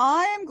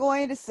 I'm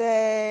going to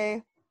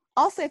say,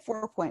 I'll say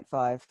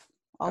 4.5.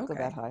 I'll go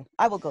that high.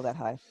 I will go that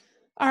high.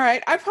 All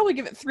right, I'd probably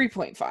give it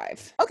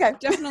 3.5. Okay.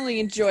 Definitely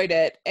enjoyed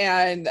it,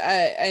 and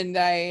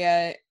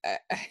I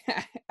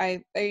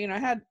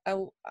had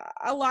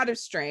a lot of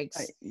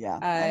strengths.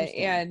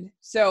 And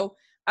so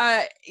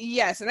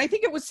yes, and I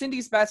think it was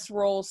Cindy's best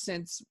role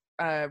since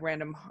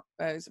Royal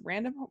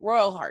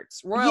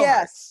Hearts.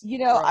 Yes,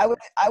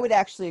 I would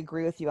actually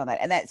agree with you on that,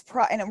 and that's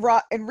and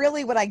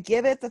really when I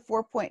give it the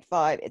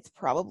 4.5, it's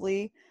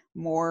probably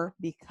more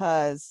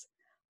because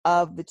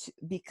of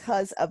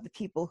the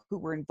people who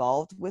were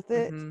involved with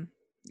it.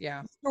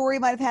 Yeah, the story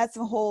might have had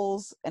some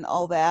holes and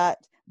all that,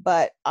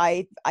 but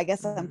I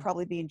guess I'm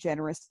probably being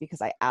generous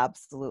because I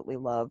absolutely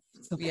love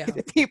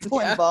the people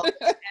involved.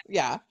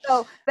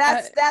 So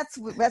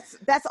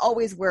that's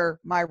always where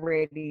my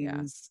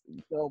ratings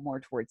go more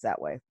towards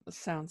that way.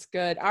 Sounds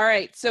good. All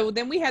right, so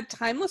then we had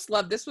Timeless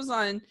Love. This was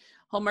on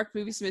Hallmark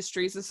Movies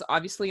Mysteries. This is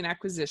obviously an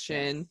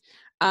acquisition.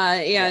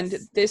 And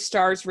this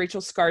stars Rachel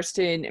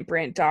Skarsten and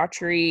Brant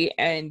Daughtry,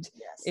 and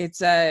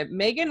it's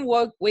Megan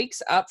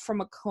wakes up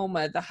from a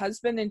coma. The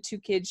husband and 2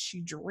 kids she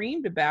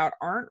dreamed about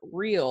aren't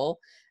real.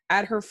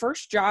 At her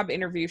first job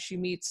interview, she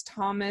meets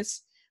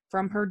Thomas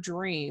from her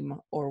dream,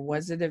 or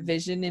was it a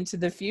vision into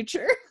the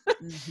future?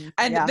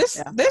 And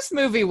this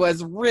movie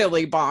was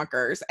really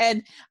bonkers.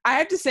 And I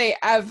have to say,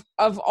 of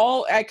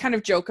all, I kind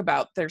of joke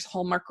about there's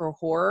Hallmark or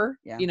horror,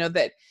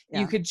 that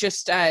you could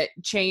just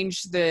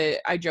change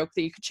I joke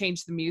that you could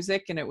change the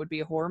music and it would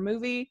be a horror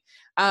movie.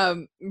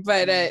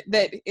 But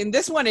that in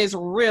this one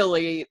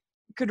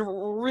could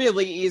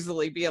really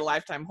easily be a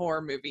Lifetime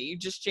horror movie. You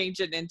just change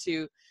it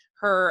into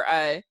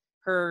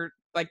her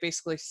like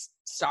basically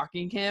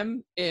stalking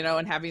him,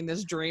 and having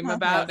this dream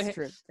about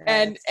him.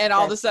 And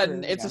all of a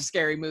sudden it's a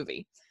scary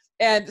movie.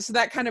 And so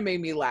that kind of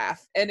made me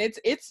laugh. And it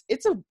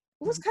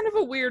was kind of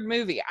a weird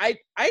movie. I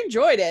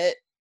enjoyed it.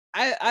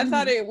 I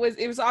thought it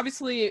was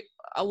obviously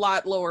a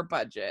lot lower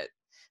budget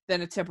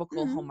than a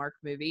typical Hallmark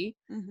movie.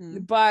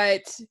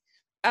 But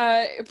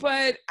I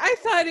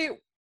thought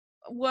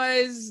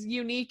was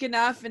unique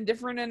enough and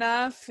different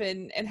enough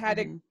and had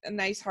Mm-hmm. a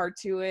nice heart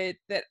to it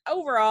that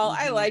overall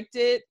I Mm-hmm. liked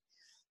it.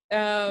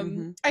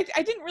 Mm-hmm.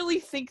 I didn't really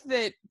think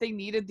that they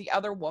needed the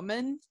other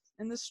woman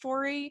in the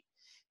story,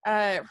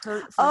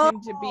 for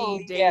him to Oh,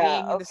 be yeah.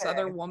 dating this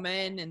other Okay.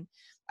 woman, and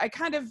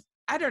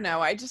I don't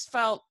know, I just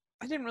felt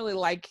I didn't really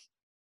like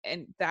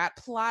and that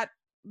plot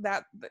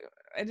that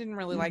I didn't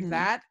really like Mm-hmm.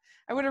 that.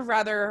 I would have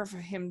rather for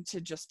him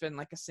to just been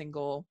like a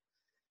single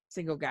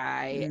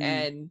guy, Mm-hmm.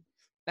 and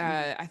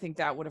I think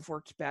that would have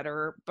worked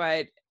better.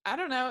 But I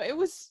don't know, it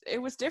was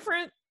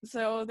different.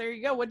 So there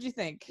you go. What do you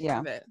think Yeah.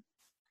 of it?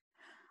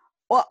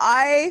 Well,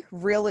 I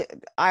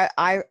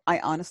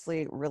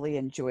honestly really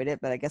enjoyed it,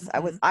 but I guess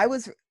Hmm.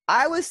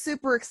 I was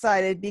super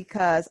excited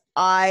because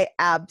I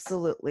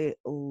absolutely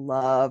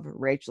love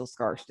Rachel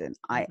Skarsten.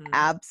 Hmm.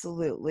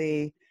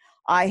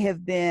 I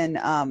have been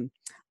I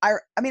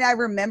mean I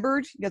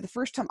remembered, the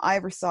first time I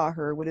ever saw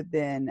her would have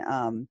been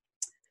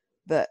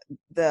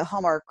the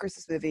Hallmark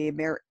Christmas movie,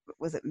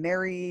 was it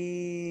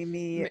Marry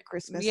Me at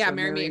Christmas Yeah, or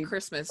Marry Me at Married?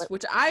 Christmas, What?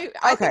 which I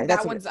Okay, think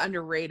that's that what it, one's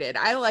underrated.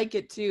 I like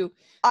it too.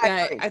 I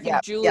agree. I think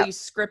Yep, yep, Julie's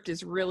script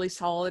is really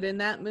solid in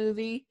that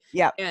movie,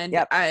 yep, and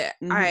yep.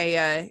 Hmm.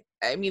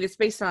 I mean it's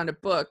based on a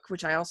book,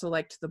 which I also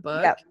liked the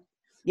book. Yep,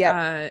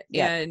 yep,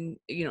 yep. And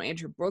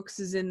Andrew Brooks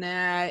is in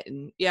that,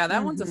 and yeah,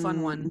 that one's a fun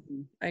Mhm, one.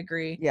 mhm. I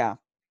agree. Yeah,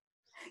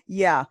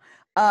 yeah.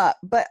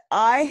 But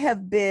I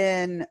have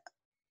been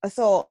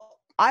so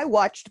I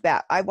watched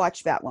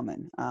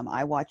Batwoman.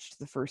 I watched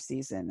the first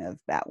season of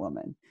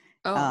Batwoman.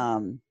 Oh.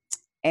 Um,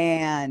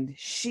 and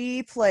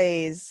she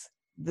plays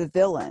the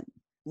villain,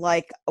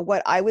 like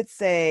what I would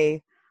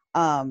say,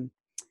 um,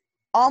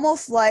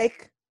 almost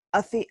like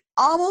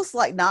almost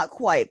like, not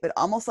quite, but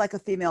almost like a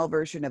female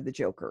version of the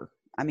Joker.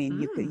 I mean,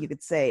 you Mm.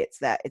 could say it's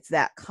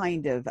that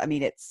kind of, I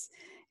mean,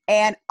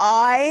 and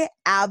I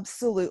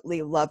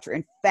absolutely loved her.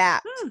 In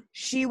fact, Hmm.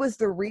 she was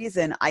the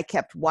reason I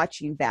kept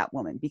watching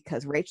Batwoman,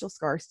 because Rachel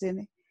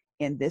Skarsten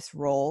in this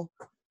role,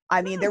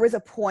 I mean, Hmm. there's a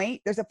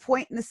point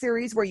in the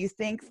series where you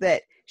think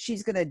that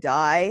she's going to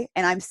die,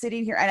 and I'm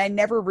sitting here and I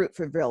never root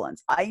for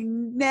villains. I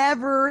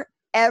never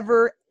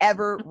ever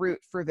ever root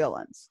for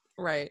villains.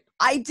 Right.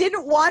 I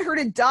didn't want her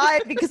to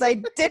die because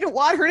I didn't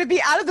want her to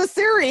be out of the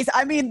series.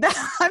 I mean,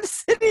 I'm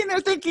sitting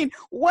there thinking,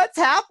 what's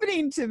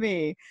happening to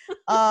me?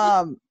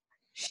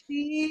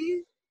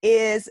 She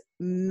is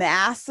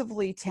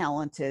massively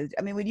talented.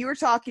 I mean, when you were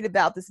talking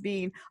about this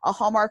being a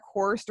Hallmark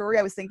horror story,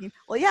 I was thinking,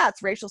 well, yeah,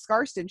 it's Rachel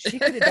Skarsten. She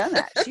could have done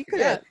that. She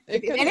could have. Yeah,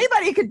 it If could have.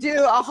 anybody could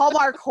do a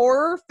Hallmark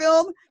horror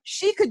film,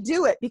 she could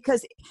do it.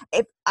 Because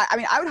I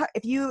mean, I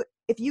would,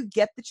 if you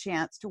get the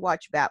chance to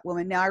watch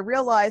Batwoman. Now, I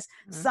realize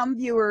some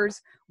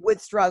viewers would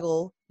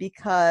struggle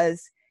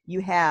because you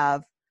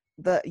have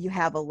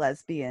a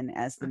lesbian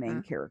as the main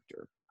Uh-huh.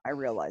 character. I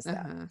realize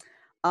that. Uh-huh.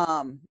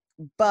 Um,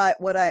 but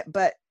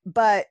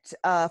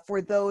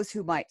for those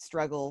who might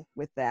struggle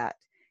with that,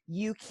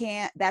 you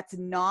can't. That's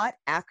not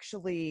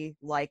actually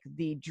like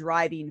the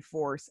driving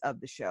force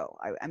of the show.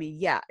 I mean,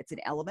 yeah, it's an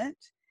element,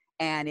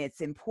 and it's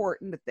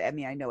important. I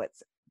mean, I know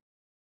it's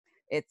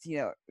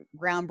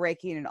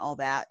groundbreaking and all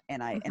that,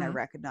 and I Mm-hmm.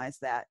 recognize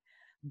that,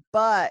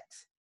 but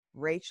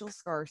Rachel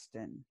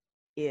Skarsten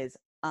is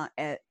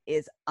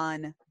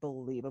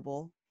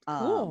unbelievable.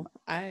 Cool.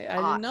 I I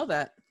didn't know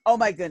that. Oh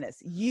my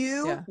goodness,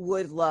 you Yeah.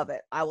 would love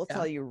it. I will Yeah.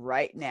 tell you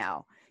right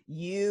now,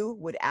 you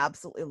would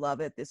absolutely love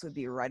it. This would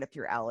be right up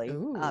your alley.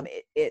 Ooh.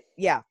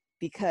 Yeah,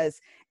 because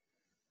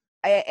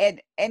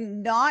and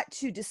not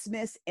to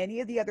dismiss any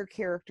of the other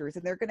characters,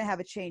 and they're going to have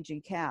a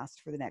changing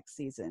cast for the next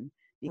season,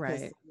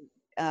 because Right.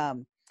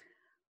 um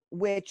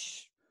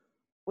which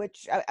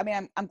I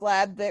mean, I'm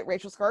glad that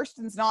Rachel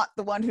Skarsten's not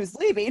the one who's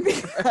leaving, Right.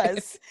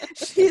 because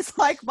she's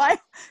like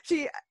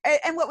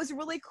and what was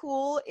really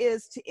cool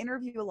is to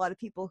interview a lot of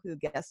people who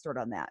guest starred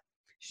on that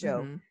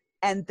show, Mm-hmm.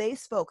 and they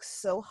spoke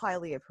so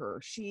highly of her.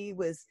 She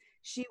was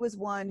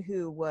one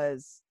who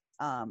was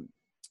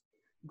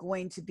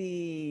going to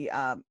be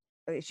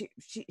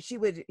she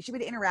would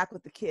interact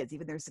with the kids.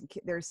 Even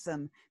there's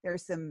some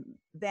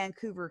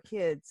Vancouver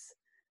kids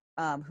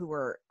who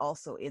were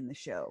also in the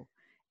show,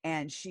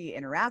 and she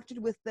interacted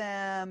with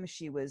them.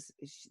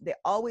 They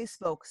always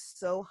spoke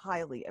so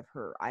highly of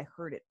her. I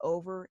heard it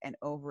over and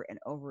over and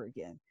over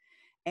again.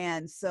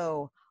 And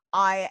so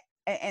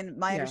and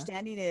my Yeah.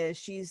 understanding is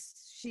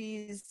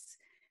she's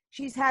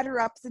had her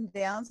ups and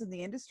downs in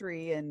the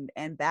industry, and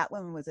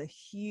Batwoman was a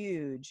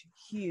huge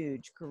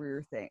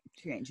career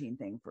changing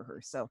thing for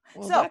her.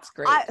 Well, that's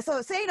great.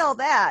 So saying all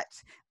that,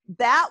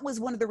 that was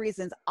one of the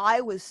reasons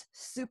I was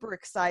super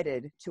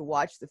excited to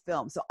watch the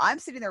film. So I'm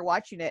sitting there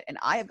watching it, and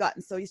I have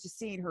gotten so used to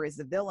seeing her as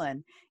the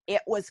villain.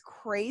 It was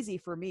crazy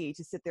for me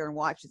to sit there and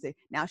watch and say,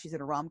 now she's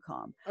in a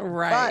rom-com.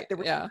 Right.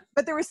 But Yeah.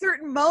 there were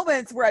certain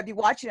moments where I'd be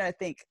watching it and I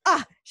think,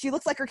 she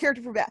looks like her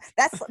character from Bat.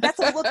 That's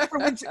a look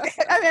from when I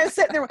mean, I was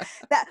sitting there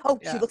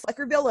she Yeah. looks like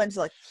her villain. She's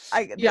like,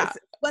 Yeah.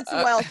 once in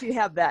a while she'd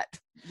have that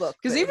look.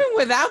 Because But even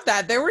without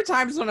that, there were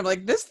times when I'm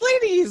like, this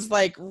lady's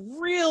like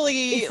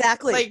really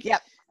exactly. like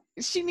Yep.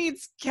 she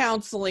needs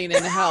counseling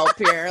and help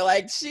here.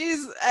 Like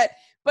she's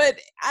but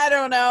I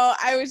don't know.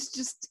 I was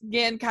just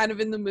again kind of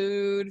in the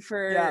mood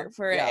Yeah,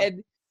 for yeah,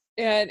 it.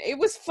 And it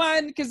was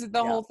fun because the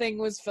yeah. whole thing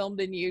was filmed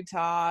in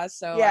Utah.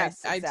 So Yes,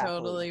 I exactly.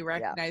 totally Yeah,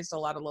 recognized a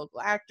lot of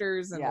local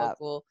actors and yeah.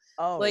 local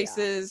Oh, yeah,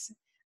 places.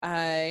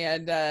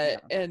 yeah,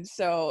 And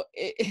so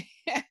it,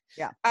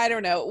 yeah. I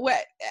don't know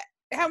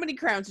how many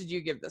crowns did you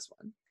give this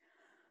one?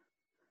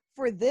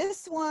 For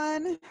this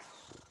one,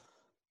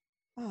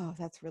 oh,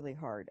 that's really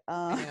hard.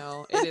 I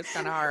know it is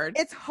kind of hard.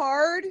 It's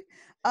hard.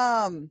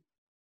 Um,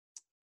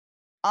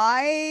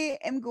 I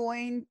am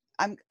going.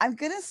 I'm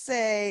gonna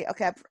say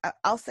okay.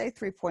 I'll say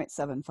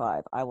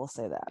 3.75. I will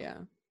say that. Yeah.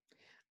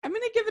 I'm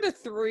gonna give it a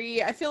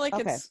 3. I feel like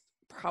Okay. it's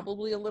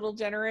probably a little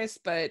generous,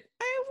 but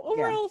I Yeah.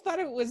 overall thought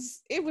it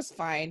was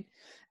fine.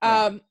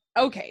 Yeah.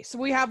 Okay, so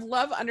we have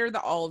Love Under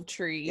the Olive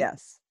Tree,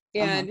 Yes.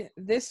 and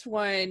this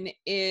one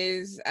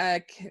is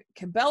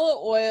Cabela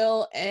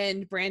Oil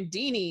and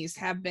Brandini's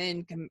have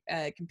been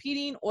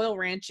competing oil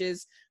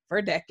ranches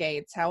for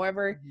decades.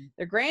 However, Mhm.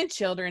 their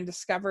grandchildren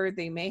discover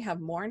they may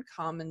have more in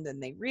common than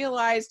they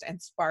realized,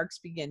 and sparks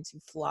begin to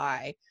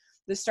fly.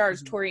 This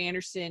stars Mhm. Tori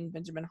Anderson,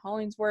 Benjamin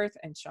Hollingsworth,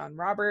 and Sean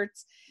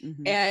Roberts.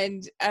 Mhm.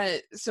 And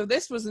so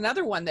this was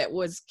another one that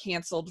was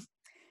canceled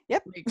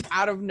Yep. like,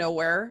 out of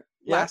nowhere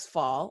Yep. last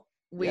fall.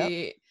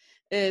 Yep.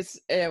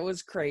 It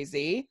was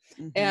crazy.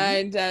 Mhm.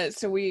 And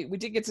so we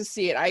did get to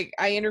see it.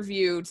 I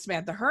interviewed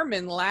Samantha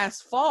Herman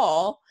last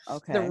fall,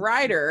 Okay. the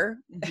writer,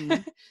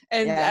 Mhm.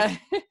 and Yeah.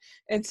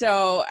 and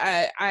so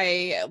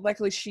I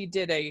luckily she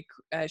did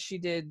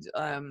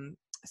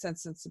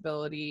Sense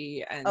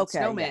Sensibility and Okay.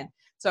 Snowman, Yeah.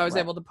 so I was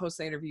Right. able to post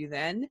the interview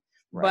then.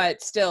 Right.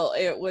 But still,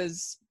 it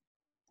was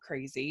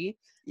crazy.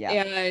 Yeah.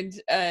 And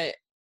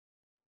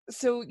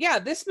so yeah,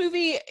 this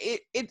movie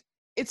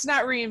it's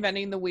not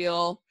reinventing the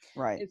wheel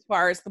Right. as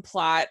far as the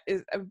plot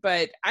is,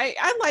 but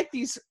I like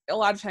these a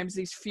lot of times,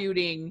 these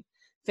feuding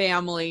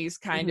families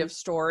kind Mhm. of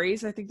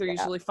stories. I think they're Yeah.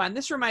 usually fun.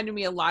 This reminded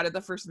me a lot of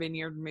the first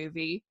Vineyard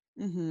movie,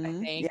 I Mhm.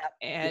 think. Yep.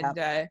 And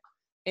Yep.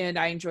 and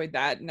I enjoyed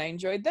that, and I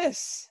enjoyed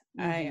this.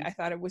 Mhm. I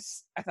thought it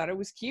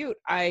was cute.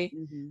 I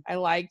Mhm.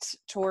 liked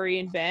Tori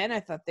and Ben. I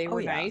thought they Oh,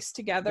 were yeah. nice Yeah.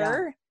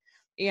 together.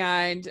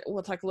 And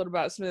we'll talk a little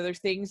about some other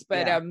things,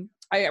 but Yeah.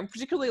 I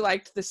particularly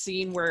liked the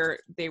scene where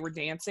they were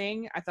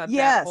dancing. I thought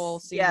that whole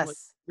Yes. scene was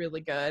Yes.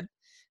 really good,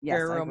 Yes.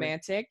 very I agree.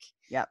 romantic.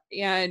 Yep.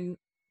 And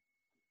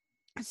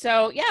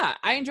so yeah,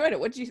 I enjoyed it.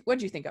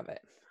 What'd you think of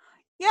it?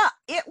 Yeah,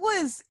 it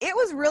was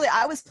really,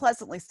 I was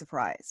pleasantly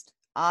surprised.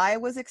 I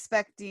was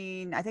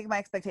expecting, I think my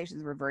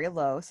expectations were very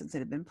low since it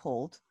had been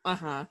pulled.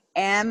 Uh-huh.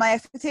 And my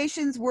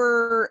expectations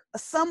were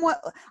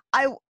somewhat,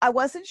 I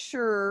wasn't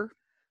sure.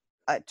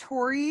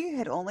 Tori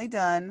had only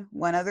done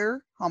one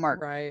other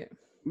Hallmark Right.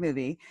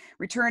 movie,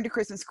 Return to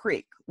Christmas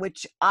Creek,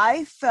 which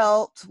I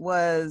felt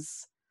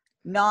was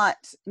not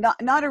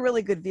a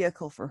really good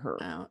vehicle for her.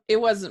 Oh, it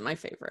wasn't my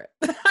favorite.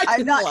 I I'm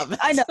didn't not. love it.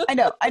 I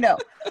know.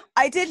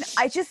 I didn't.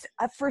 I just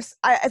at first,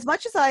 as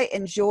much as I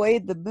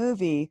enjoyed the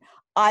movie,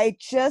 I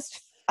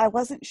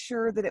wasn't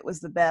sure that it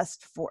was the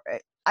best for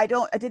it. I did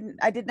not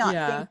think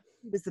Yeah,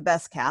 it was the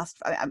best cast.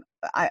 I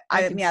I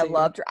can mean, I see.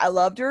 loved her. I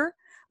loved her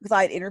because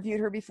I had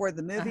interviewed her before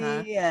the Uh-huh.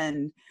 movie,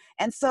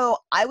 and so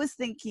I was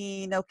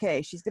thinking,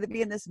 okay, she's going to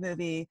be in this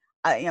movie.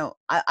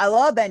 I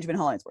love Benjamin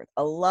Hollingsworth.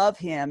 I love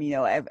him.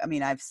 I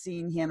mean, I've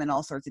seen him in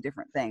all sorts of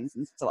different things,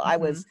 and so I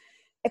Mm-hmm. was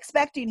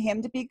expecting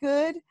him to be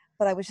good,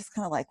 but I was just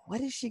kind of like, what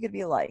is she going to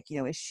be like?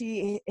 Is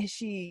she,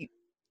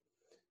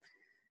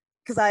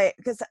 because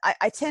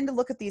I tend to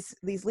look at these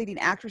leading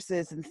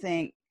actresses and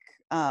think,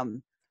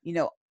 um, you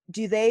know,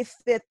 do they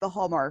fit the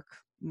Hallmark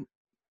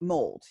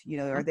mold?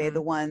 Are they Mm-hmm.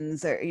 the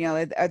ones that,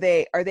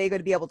 are they going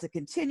to be able to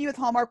continue with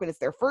Hallmark when it's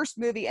their first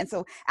movie? And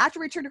so after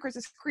Return to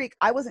Christmas Creek,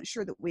 I wasn't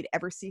sure that we'd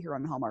ever see her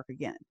on Hallmark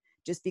again,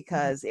 just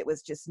because it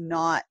was just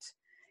not,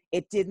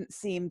 it didn't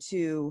seem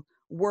to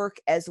work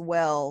as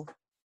well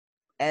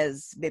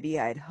as maybe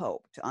I'd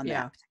hoped on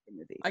Yeah, that particular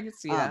movie. I could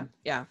see that.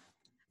 Yeah.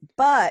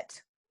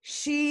 But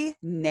she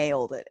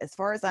nailed it. As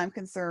far as I'm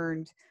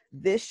concerned,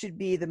 this should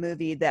be the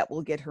movie that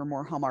will get her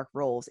more Hallmark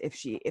roles if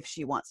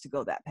she wants to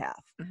go that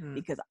path. Mm-hmm.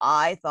 Because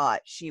I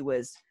thought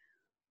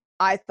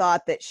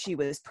that she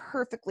was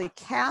perfectly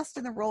cast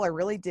in the role. I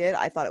really did.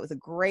 I thought it was a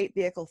great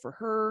vehicle for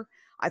her.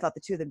 I thought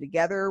the two of them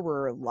together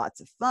were lots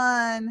of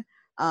fun.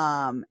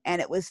 And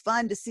it was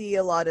fun to see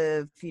a lot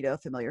of,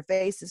 familiar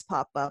faces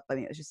pop up. I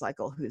mean, it was just like,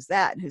 oh, who's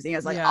that? And who's,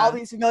 it's like all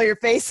these familiar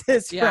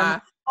faces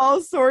from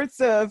all sorts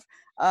of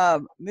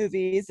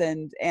movies.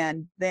 And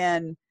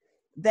then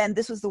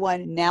this was the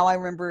one. Now I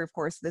remember, of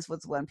course, this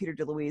was the one Peter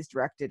DeLuise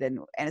directed. And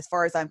as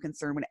far as I'm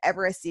concerned,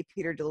 whenever I see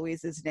Peter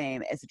DeLuise's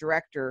name as a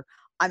director,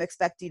 I'm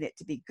expecting it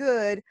to be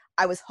good.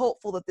 I was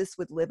hopeful that this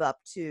would live up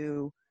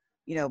to,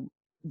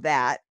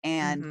 that.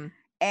 And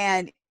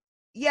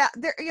yeah,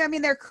 I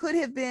mean, there could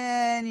have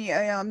been,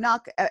 I'm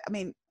not, I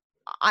mean,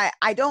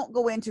 I don't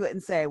go into it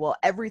and say, well,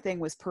 everything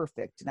was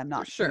perfect, and I'm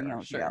not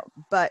Sure.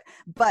 but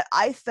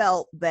I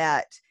felt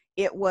that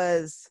it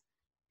was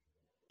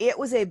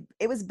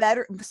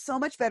better, so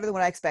much better than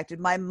what I expected.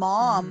 My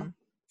mom,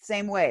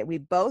 same way. We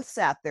both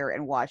sat there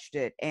and watched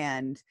it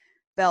and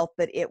felt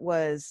that it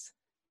was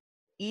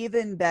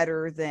even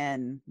better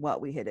than what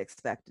we had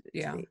expected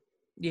it to be.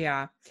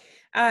 Yeah.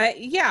 I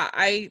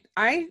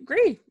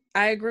agree.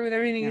 I agree with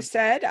everything you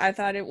said. I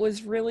thought it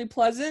was really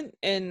pleasant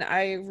and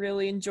I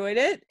really enjoyed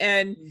it.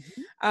 And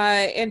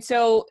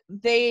so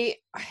they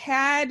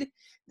had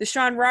the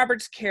Sean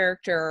Roberts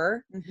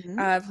character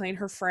playing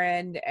her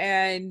friend,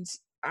 and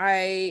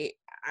I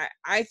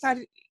thought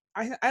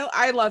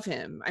I love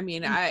him. I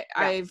mean,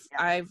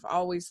 I've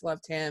always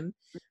loved him.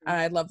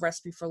 I love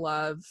Recipe for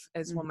Love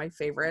as one of my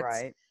favorites.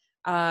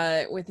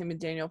 Right. With him and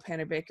Daniel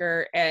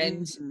Panabaker,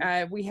 and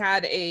we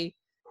had a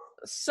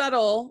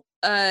subtle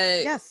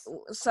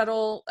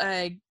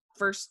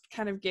first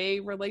kind of gay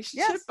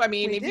relationship. Yes, I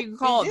mean, if you can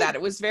call it that,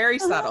 it was very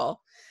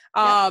subtle.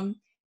 And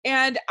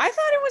I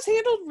thought it was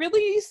handled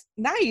really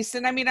nice.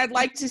 And I mean, I'd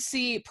like to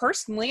see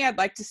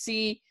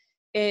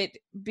it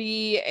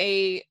be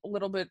a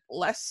little bit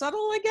less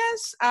subtle, I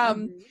guess.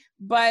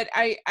 But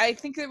I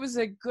think it was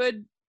a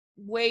good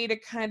way to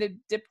kind of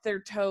dip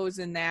their toes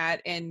in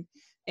that and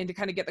to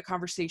kind of get the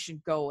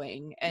conversation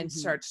going and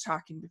start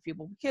talking to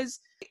people, because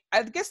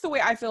I guess the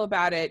way I feel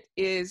about it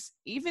is,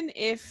 even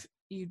if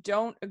you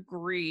don't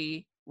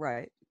agree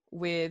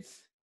with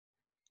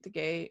the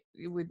gay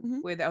with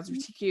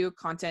LGBTQ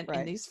content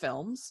in these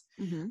films,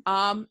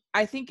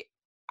 I think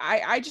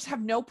I just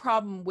have no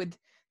problem with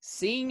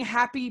seeing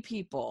happy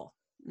people.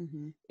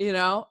 You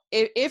know,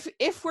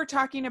 if we're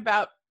talking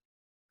about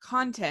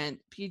content,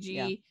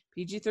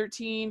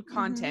 PG-13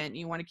 content,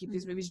 you want to keep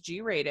these movies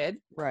G-rated,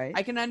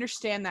 I can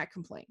understand that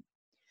complaint.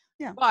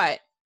 But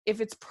if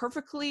it's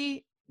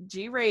perfectly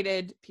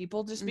G-rated,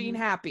 people just being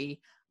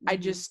happy, I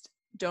just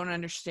don't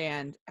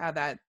understand how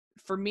that,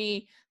 for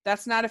me,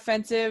 that's not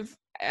offensive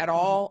at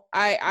all.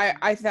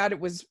 I thought it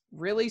was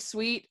really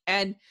sweet,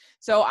 and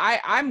so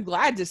I'm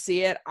glad to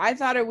see it. I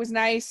thought it was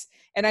nice,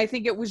 and I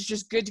think it was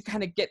just good to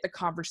kind of get the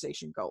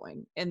conversation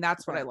going, and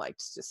that's what I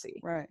liked to see.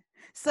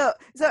 So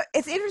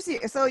it's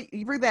interesting. So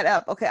you bring that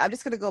up. Okay, I'm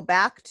just going to go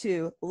back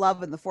to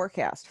Love in the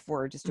Forecast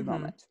for just a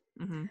moment.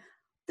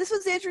 This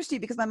was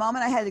interesting because my mom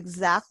and I had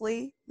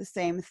exactly the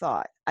same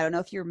thought. I don't know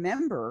if you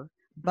remember,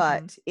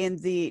 but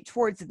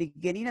towards the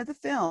beginning of the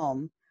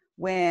film,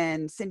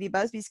 when Cindy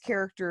Busby's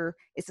character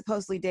is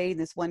supposedly dating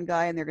this one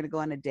guy and they're going to go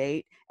on a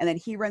date, and then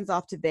he runs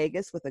off to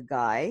Vegas with a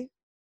guy,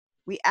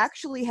 we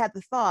actually had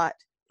the thought,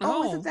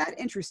 isn't that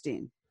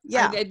interesting?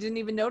 I didn't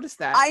even notice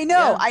that. I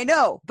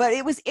know, but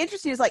it was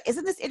interesting. It's like,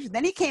 isn't this interesting?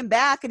 Then he came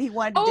back and he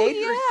wanted to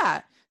date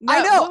her.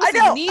 No, I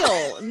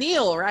know.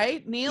 Neil,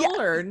 right?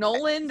 Neil or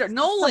Nolan or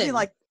Nolan. Something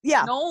like,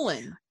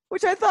 Nolan.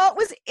 Which I thought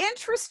was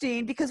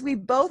interesting because we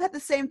both had the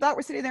same thought.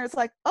 We're sitting there. It's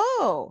like,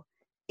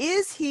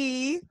 is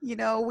he,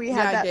 we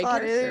had that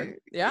thought.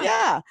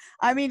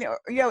 I mean,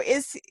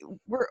 is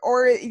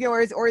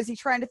he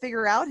trying to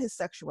figure out his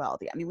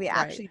sexuality? I mean, we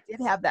actually did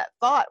have that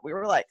thought. We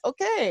were like,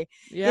 okay,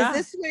 is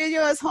this,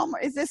 as Homer,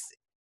 is this,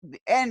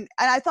 and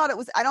I thought it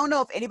was, I don't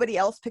know if anybody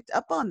else picked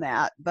up on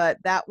that, but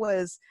that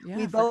was,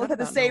 we both had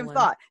the same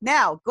thought.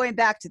 Now, going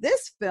back to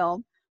this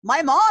film,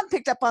 my mom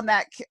picked up on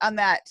that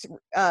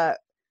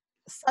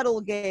subtle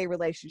gay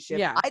relationship.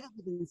 I didn't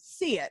even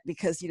see it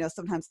because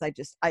sometimes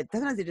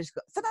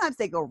sometimes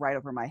they go right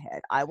over my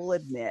head, I will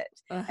admit.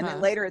 And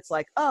then later it's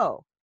like,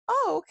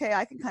 okay,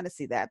 I can kind of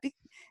see that.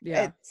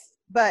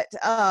 But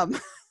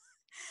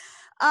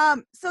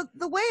so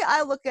the way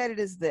I look at it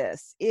is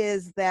this,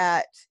 is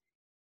that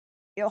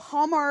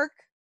Hallmark,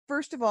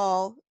 first of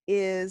all,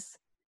 is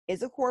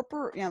a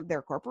corporate, they're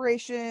a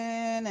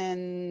corporation,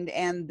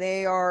 and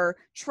they are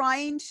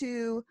trying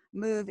to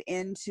move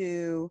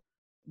into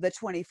the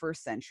 21st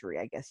century,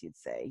 I guess you'd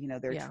say.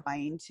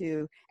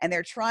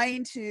 They're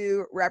trying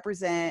to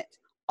represent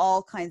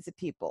all kinds of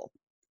people.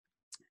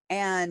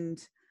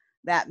 And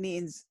that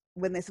means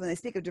when they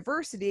speak of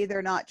diversity,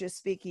 they're not just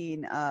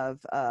speaking of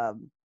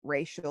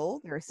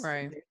racial, they're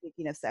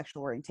speaking of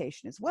sexual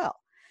orientation as well.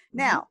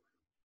 Now,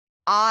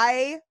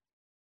 I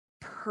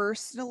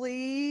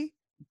personally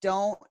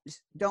don't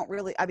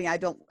really, I mean, I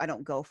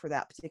don't go for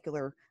that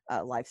particular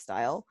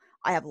lifestyle.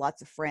 I have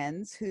lots of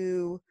friends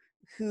who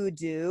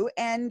do,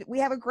 and we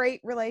have a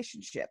great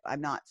relationship. I'm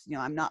not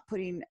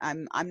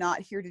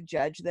here to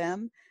judge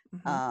them.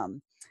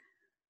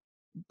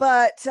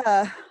 But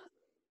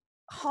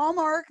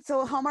Hallmark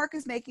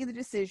is making the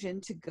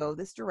decision to go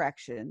this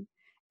direction,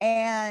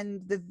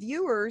 and the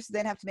viewers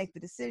then have to make the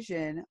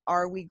decision: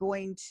 are we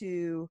going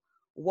to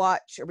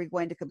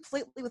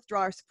completely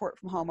withdraw our support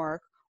from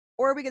Hallmark,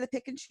 or are we going to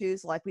pick and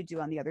choose like we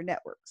do on the other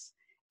networks?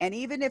 And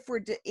even if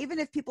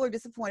people are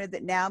disappointed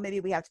that now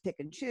maybe we have to pick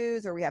and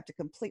choose, or we have to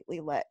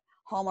completely let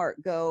Hallmark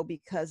go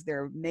because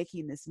they're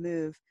making this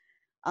move,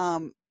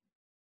 I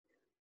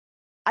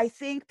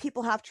think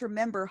people have to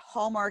remember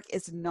Hallmark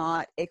is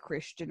not a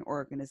Christian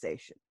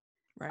organization.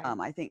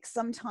 I think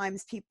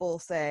sometimes people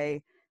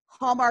say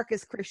Hallmark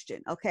is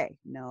Christian. Okay,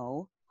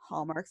 no,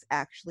 Hallmark's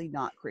actually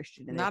not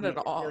Christian. And not at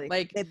all.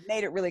 They've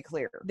made it really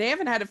clear. They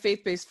haven't had a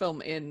faith-based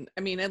film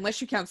unless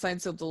you count Signed,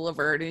 Sealed,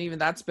 Delivered, and even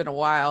that's been a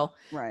while.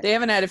 They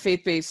haven't had a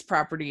faith-based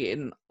property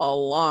in a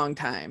long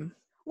time.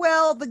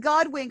 Well, the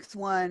Godwinks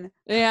one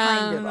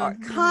kind of Yeah, are,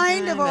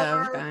 kind of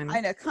are. kind of.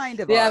 I know, kind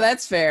of Yeah, are.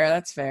 that's fair.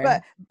 That's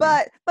fair.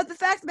 But the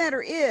fact of the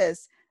matter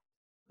is,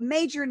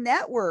 major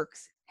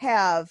networks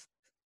have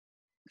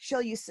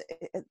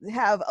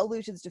have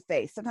allusions to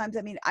faith sometimes.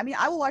 I mean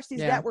I will watch these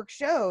Yeah. network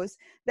shows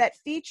that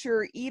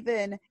feature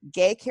even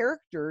gay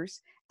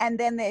characters, and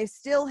then they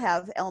still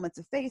have elements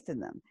of faith in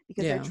them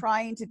because Yeah. we're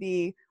trying to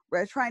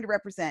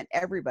represent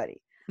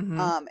everybody.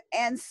 Hmm.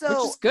 And Which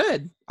so is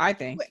good, I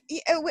think.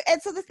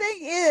 and so the thing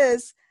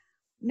is,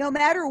 no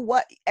matter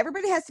what,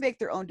 everybody has to make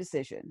their own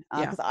decision.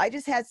 Yeah. Because I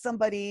just had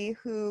somebody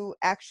who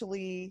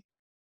actually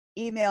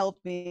emailed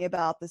me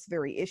about this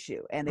very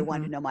issue, and they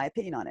wanted to know my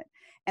opinion on it.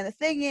 And the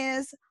thing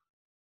is,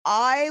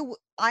 I'm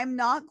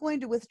not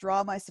going to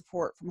withdraw my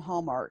support from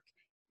Hallmark,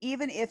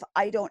 even if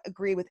I don't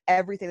agree with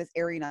everything that's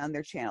airing on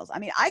their channels. I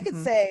mean, I could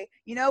say,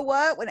 you know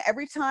what, when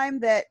every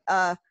time that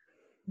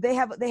they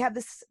have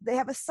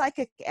a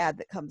psychic ad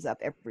that comes up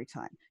every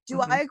time. Do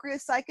I agree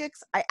with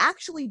psychics? I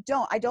actually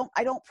don't. I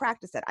don't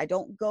practice it. I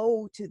don't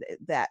go to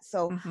that.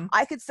 So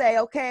I could say,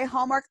 okay,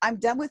 Hallmark, I'm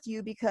done with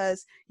you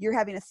because you're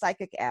having a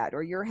psychic ad,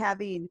 or you're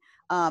having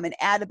an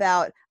ad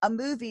about a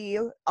movie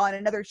on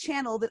another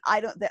channel that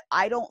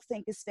I don't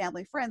think is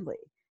family friendly.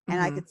 And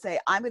I could say,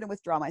 I'm going to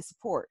withdraw my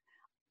support.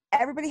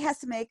 Everybody has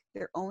to make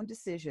their own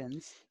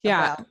decisions.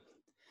 Yeah.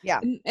 Yeah.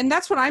 And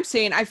that's what I'm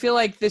saying. I feel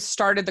like this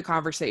started the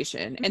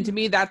conversation, and to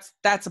me, that's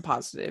a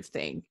positive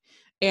thing.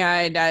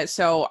 And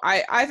so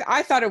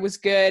I thought it was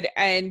good,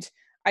 and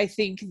I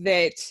think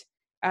that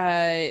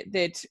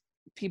that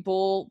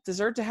people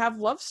deserve to have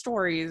love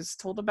stories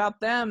told about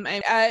them,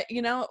 and I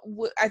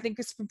think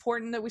it's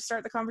important that we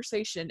start the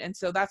conversation, and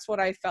so that's what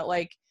I felt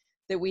like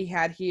that we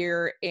had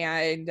here,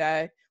 and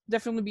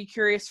definitely be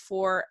curious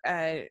for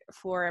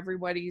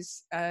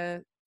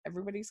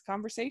everybody's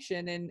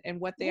conversation and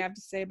what they have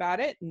to say about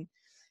it.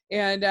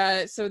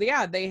 And so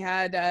yeah, they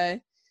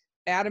had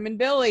Adam and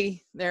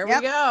Billy. There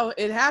we go.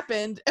 It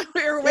happened.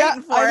 We were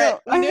waiting for it.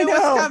 We knew it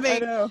was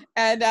coming.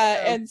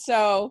 And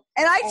so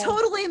I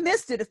totally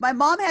missed it. If my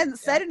mom hadn't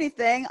said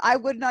anything, I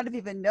would not have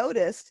even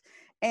noticed.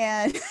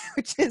 And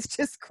which is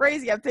just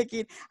crazy. I'm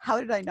thinking, how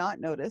did I not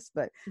notice?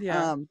 But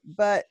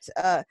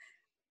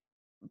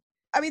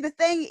I mean, the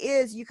thing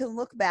is, you can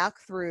look back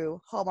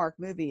through Hallmark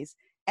movies,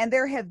 and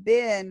there have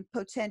been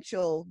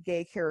potential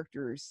gay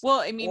characters. Well,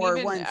 I mean,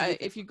 even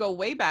if you go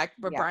way back,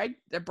 but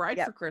The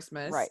Bride for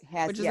Christmas,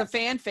 which is a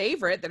fan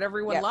favorite that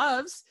everyone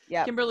loves.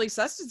 Kimberly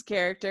Susted's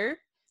character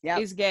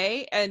is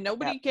gay, and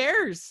nobody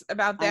cares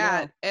about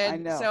that. I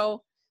know.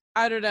 So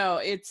I don't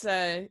know. It's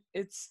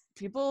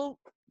people.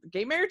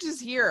 Gay marriage is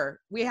here.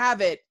 We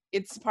have it.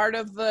 It's part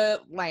of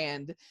the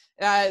land.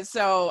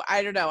 So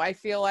I don't know. I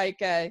feel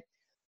like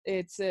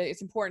it's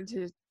important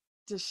to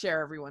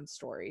share everyone's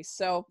stories.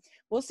 So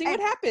we'll see what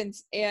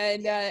happens.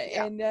 And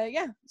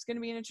it's going to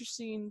be an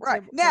interesting.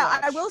 Right. Now,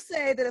 I will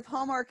say that if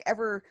Hallmark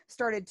ever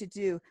started to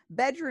do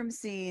bedroom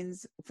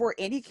scenes for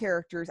any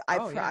characters,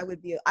 I'd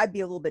be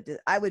a little bit.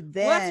 I would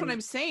then. Well, that's what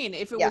I'm saying.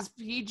 If it was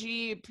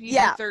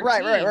PG-13,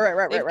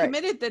 right. They've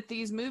committed that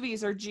these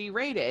movies are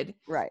G-rated.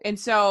 Right. And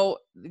so,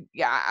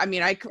 I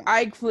mean, I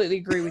completely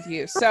agree with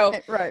you. So,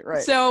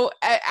 right. So,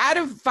 out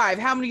of 5,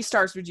 how many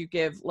stars would you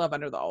give Love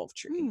Under the Olive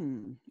Tree?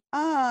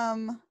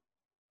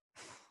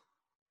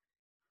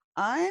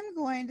 I'm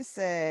going to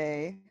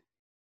say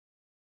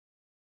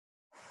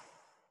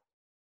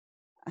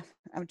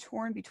I'm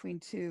torn between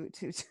two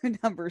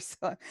numbers.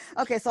 So,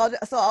 okay, so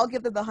I'll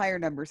give them the higher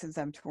number since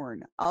I'm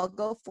torn. I'll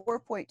go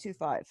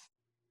 4.25.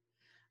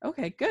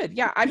 Okay, good.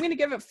 Yeah, I'm going to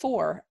give it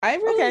 4. I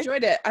really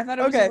enjoyed it. I thought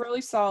it was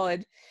really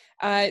solid.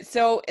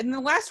 So, in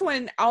the last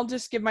one, I'll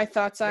just give my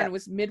thoughts on it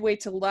was Midway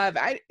to Love.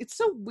 It's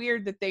so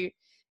weird that they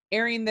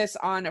airing this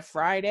on a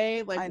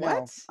Friday. Like,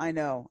 what? I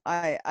know.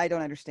 I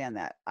don't understand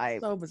that.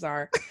 So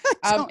bizarre.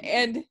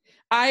 And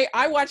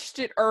I watched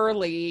it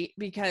early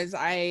because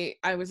I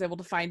was able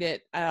to find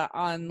it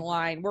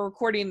online. We're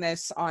recording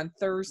this on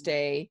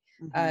Thursday,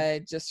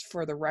 just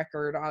for the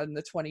record, on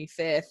the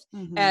 25th.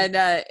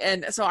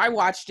 And so I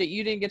watched it.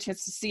 You didn't get a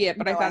chance to see it,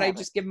 but I thought I'd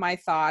just give my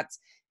thoughts.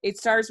 It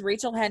stars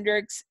Rachel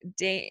Hendricks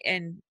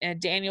and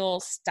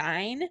Daniel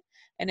Stein.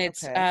 And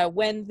it's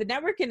when the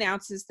network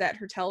announces that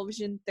her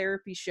television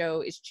therapy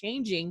show is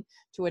changing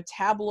to a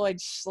tabloid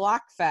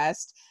schlock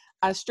fest,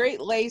 a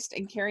straight-laced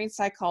and caring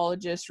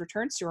psychologist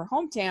returns to her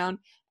hometown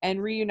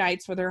and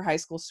reunites with her high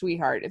school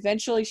sweetheart.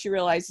 Eventually, she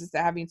realizes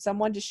that having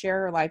someone to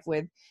share her life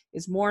with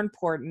is more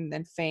important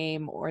than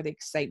fame or the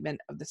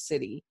excitement of the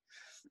city.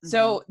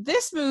 So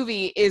this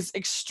movie is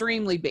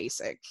extremely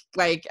basic.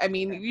 Like, I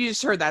mean, you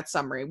just heard that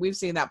summary. We've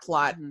seen that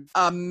plot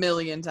a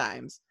million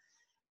times.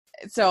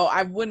 So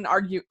I wouldn't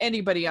argue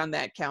anybody on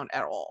that count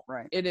at all.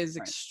 Right. It is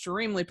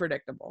extremely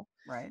predictable.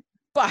 Right.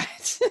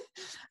 But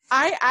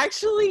I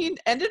actually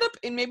ended up,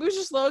 and maybe it was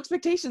just low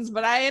expectations,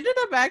 but I ended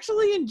up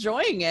actually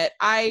enjoying it.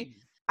 I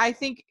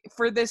think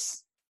for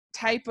this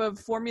type of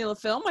formula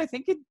film, I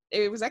think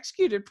it was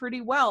executed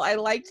pretty well. I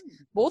liked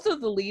both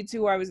of the leads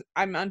who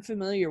I'm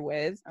unfamiliar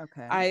with.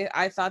 Okay.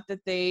 I thought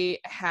that they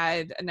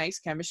had a nice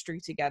chemistry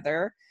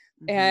together.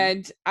 Mm-hmm.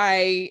 And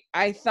I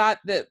thought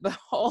that the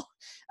whole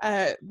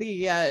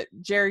the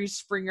Jerry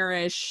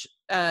Springer-ish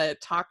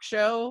talk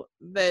show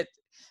that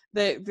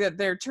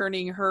they're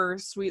turning her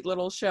sweet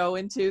little show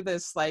into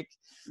this like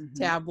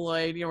Mm-hmm.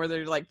 tabloid, where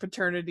they're like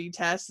paternity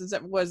tests,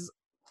 that was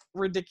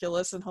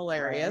ridiculous and Right.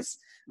 hilarious.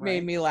 Made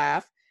Right. me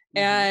laugh. Mm-hmm.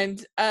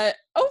 And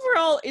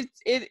overall it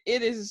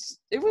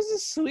was a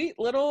sweet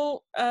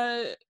little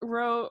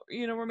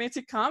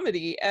romantic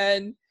comedy.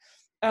 And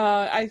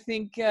I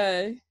think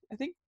a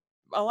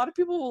lot of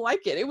people will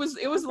like it. It was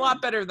a Okay.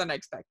 lot better than I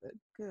expected.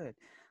 Good.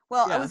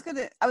 Well, Yeah.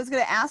 I was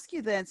gonna ask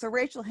you then. So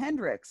Rachel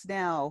Hendricks.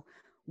 Now,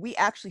 we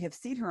actually have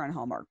seen her on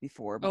Hallmark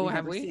before, but Oh,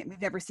 have we?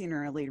 we've never seen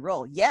her in a lead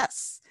role.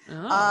 Yes.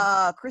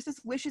 Oh. Christmas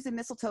Wishes and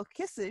Mistletoe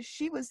Kisses.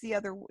 She was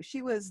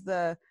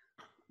the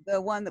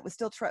one that was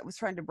still was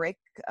trying to break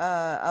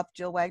up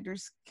Jill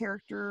Wagner's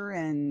character,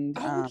 and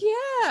Oh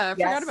yeah, I forgot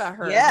yes, about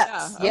her. Yeah.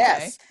 yes, Okay.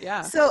 yes.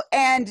 Yeah. So,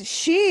 and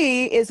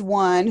she is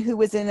one who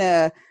was in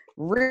a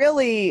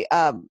really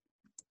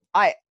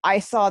I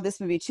saw this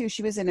movie too.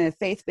 She was in a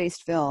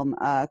faith-based film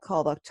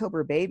called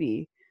October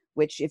Baby,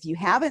 which, if you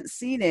haven't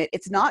seen it,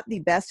 it's not the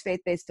best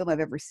faith-based film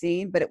I've ever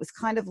seen, but it was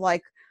kind of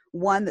like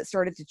one that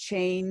started to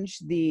change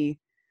the.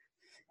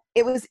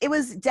 It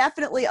was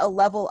definitely a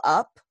level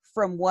up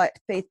from what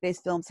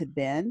faith-based films had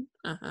been.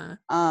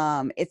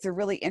 Uh-huh. It's a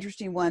really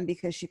interesting one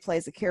because she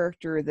plays a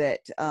character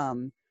that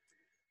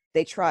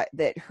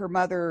that her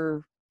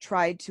mother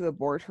tried to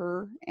abort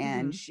her,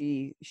 and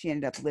she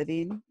ended up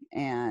living,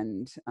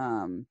 and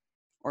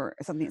or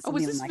something Oh,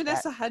 was something this like that.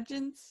 Vanessa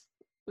Hudgens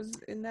was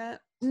in that?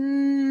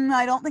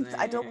 I don't think Man.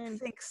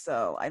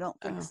 so. I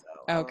don't think Oh, so.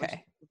 I was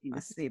okay. looking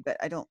to see, but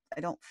I don't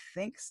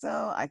think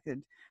so. I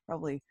could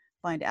probably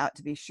find out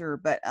to be sure,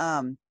 but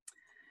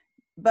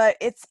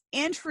it's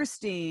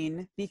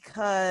interesting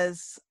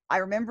because I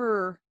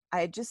remember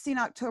I had just seen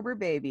October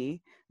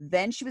Baby,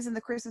 then she was in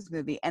the Christmas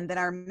movie, and then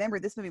I remember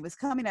this movie was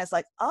coming. I was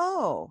like,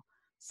 oh,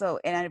 so,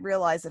 and I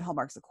realized that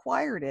Hallmark's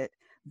acquired it,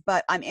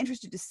 but I'm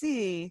interested to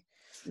see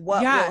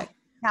what Yeah. will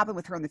happen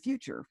with her in the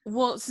future.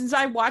 Well, since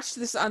I watched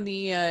this on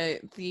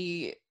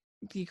the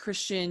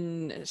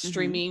Christian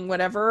streaming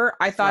whatever,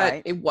 I thought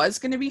Right. it was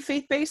going to be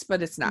faith-based,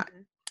 but it's not.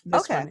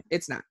 This Okay. one,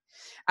 it's not.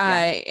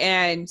 Yeah.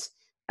 And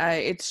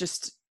it's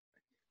just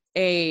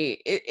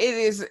it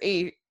is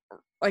a,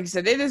 like I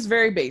said, it is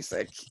very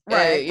basic.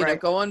 Right, You know, right.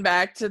 going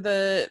back to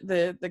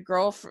the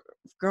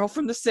girl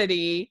from the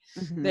city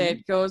Mhm.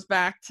 that goes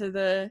back to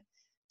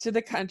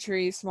the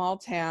country, small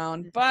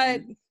town.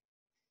 But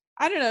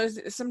I don't know,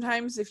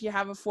 sometimes if you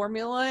have a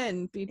formula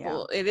and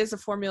people, it is a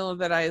formula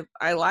that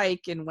I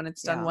like, and when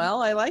it's done Yeah.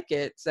 well, I like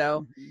it.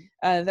 So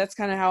that's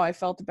kind of how I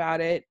felt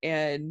about it.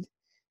 And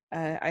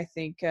I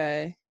think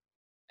that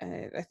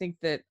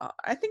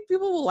I think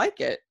people will like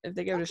it if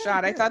they give it a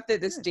shot. I thought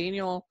that this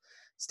Daniel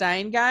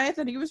Stein guy, I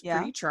thought he was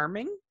pretty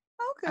charming.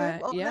 Okay.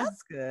 Well, Yeah.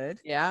 that's good.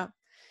 Yeah.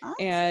 Awesome.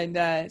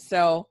 And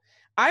so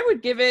I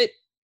would give it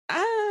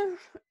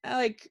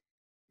like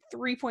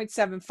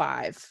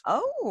 3.75.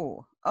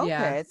 Oh, okay.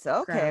 Yeah, It's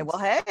okay. crowns.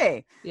 Well,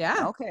 hey.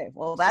 Yeah. Okay.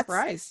 Well,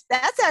 Surprise.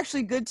 that's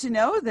actually good to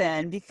know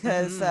then,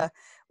 because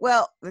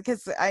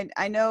because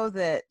I know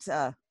that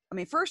I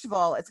mean, first of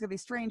all, it's going to be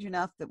strange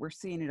enough that we're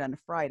seeing it on a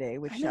Friday,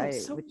 which I know,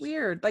 it's so which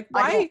weird. Like,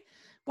 I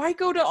why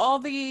go to all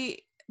the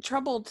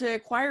trouble to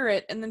acquire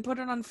it and then put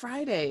it on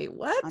Friday?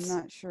 What? I'm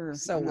not sure.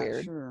 So I'm weird.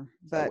 not sure.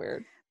 So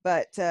weird.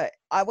 But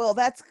I well,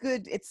 that's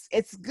good.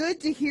 It's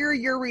good to hear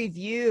your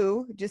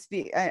review. Just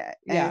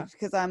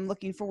because I'm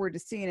looking forward to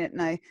seeing it,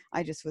 and I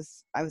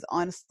was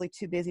honestly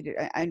too busy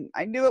to.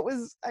 I knew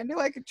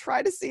I could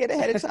try to see it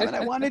ahead of time, and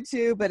I wanted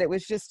to, but it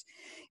was just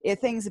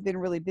things have been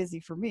really busy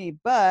for me.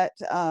 But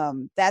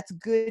that's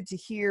good to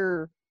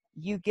hear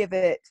you give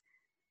it,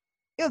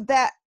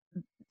 that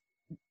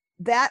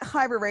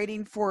high a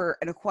rating for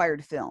an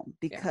acquired film,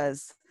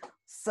 because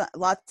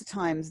lots of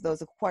times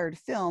those acquired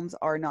films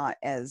are not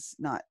as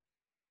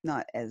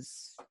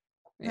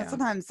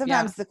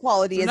sometimes the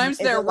quality sometimes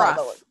is they're a lot rough.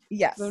 lower.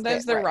 Yes,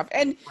 sometimes they're rough,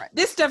 and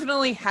this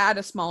definitely had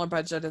a smaller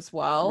budget as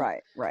well.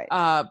 Right.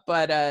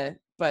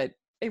 But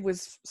it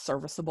was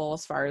serviceable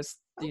as far as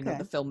you know,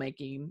 the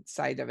filmmaking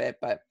side of it.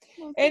 But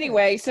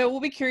anyway, so we'll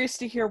be curious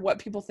to hear what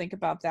people think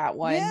about that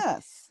one.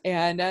 Yes.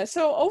 And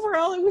so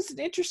overall, it was an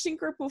interesting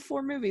group of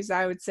 4 movies,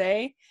 I would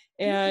say.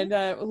 And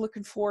we're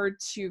looking forward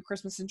to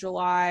Christmas in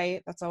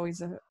July. That's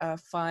always a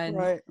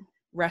fun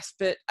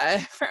respite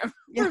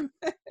from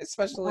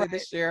especially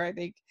this year, I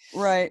think.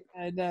 Right.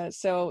 And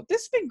so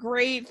this has been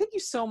great. Thank you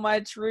so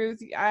much, Ruth.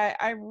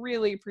 I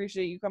really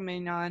appreciate you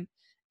coming on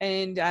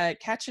and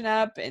catching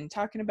up and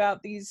talking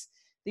about these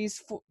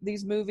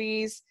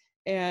movies.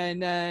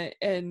 And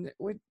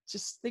we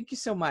just thank you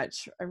so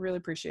much. I really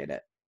appreciate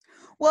it.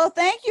 Well,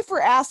 thank you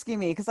for asking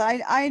me, because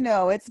I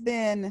know it's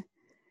been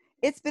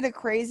a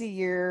crazy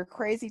year,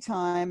 crazy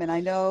time, and I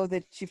know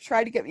that you've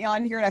tried to get me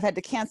on here, and I've had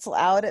to cancel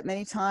out it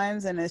many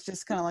times, and it's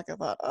just kind of like I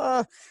thought,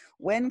 oh,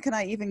 when can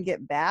I even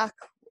get back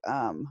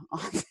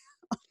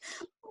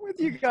with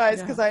you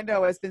guys? Because I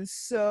know it's been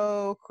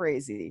so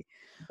crazy,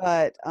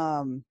 but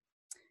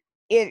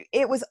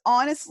it was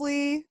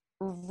honestly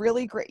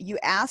really great. You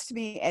asked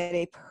me at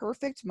a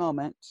perfect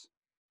moment,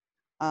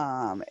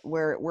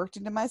 where it worked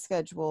into my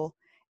schedule,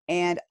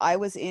 and I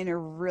was in a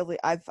really,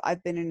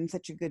 I've been in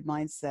such a good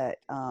mindset,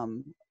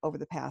 over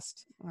the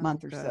past Oh,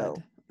 month or so,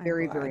 good. I'm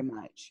very, very glad.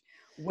 much,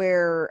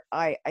 where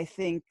I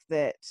think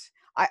that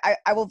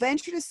I will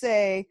venture to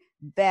say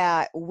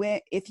that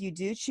if you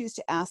do choose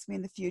to ask me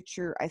in the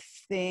future, I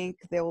think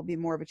there will be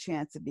more of a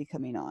chance of me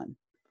coming on.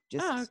 Oh,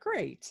 Just,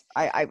 great.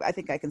 I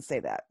think I can say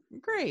that.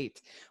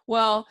 Great.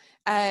 Well,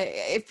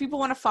 if people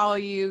want to follow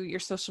you, your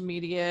social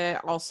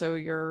media, also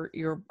your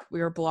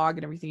blog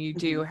and everything you Mhm.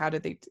 do, how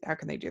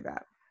can they do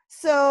that?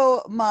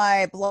 So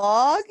my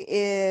blog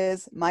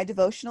is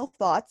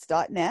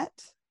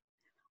mydevotionalthoughts.net.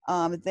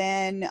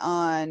 Then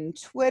on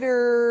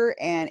Twitter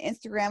and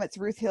Instagram, it's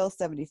Ruth Hill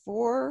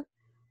 74.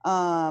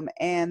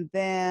 And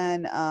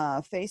then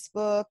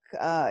Facebook,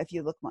 if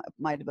you look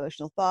my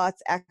devotional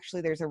thoughts,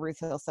 actually there's a Ruth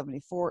Hill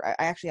 74. I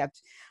actually have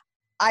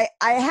I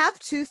have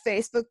two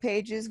Facebook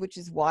pages, which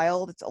is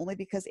wild. It's only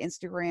because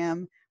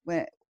Instagram,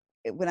 when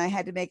I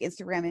had to make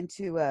Instagram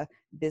into a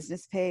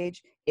business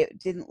page, it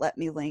didn't let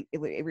me link. It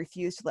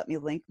refused to let me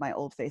link my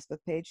old Facebook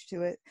page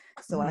to it,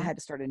 so I Mhm. had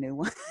to start a new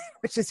one,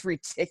 which is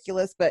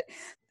ridiculous. But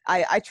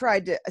I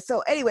tried to. So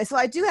anyway, so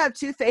I do have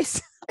two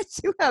face. I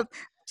do have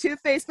two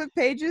Facebook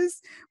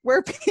pages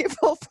where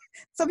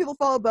some people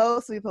follow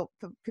both, some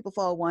people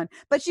follow one.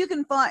 But you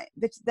can find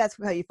that's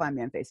how you find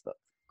me on Facebook.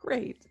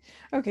 Great.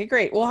 Okay,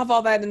 great. We'll have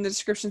all that in the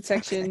description Okay.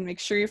 section. Make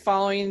sure you're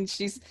following.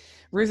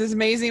 Ruth is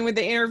amazing with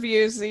the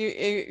interviews.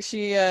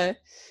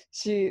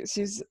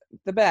 She's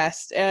the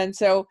best.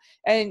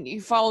 And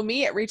you follow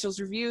me at Rachel's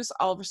Reviews,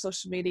 all over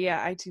social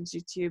media, iTunes,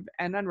 YouTube,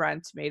 and on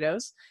Rotten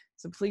Tomatoes.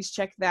 So please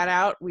check that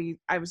out.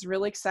 I was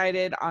really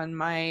excited on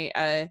my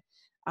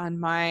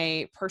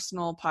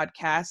personal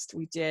podcast.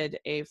 We did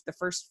the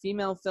first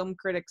female film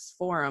critics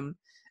forum,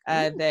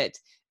 Ooh. that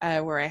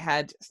where I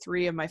had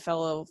three of my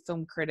fellow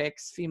film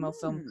critics, female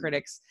film Hmm.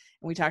 critics,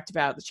 and we talked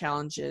about the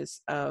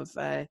challenges of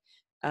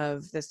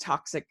this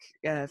toxic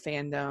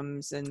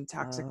fandoms and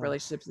toxic Oh.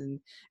 relationships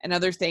and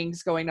other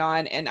things going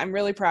on. And I'm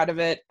really proud of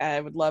it. I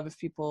would love if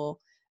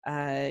people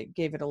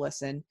gave it a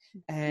listen,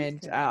 and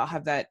Okay. I'll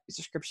have that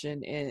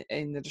description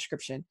in the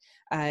description.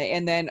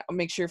 And then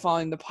make sure you're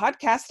following the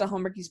podcast, the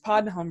Hallmarkies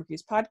Pod and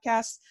Hallmarkies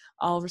Podcast,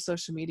 all over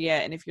social media.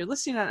 And if you're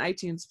listening on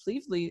iTunes,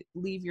 please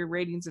leave your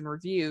ratings and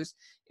reviews.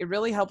 It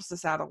really helps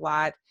us out a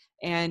lot.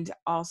 And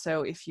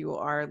also, if you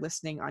are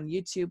listening on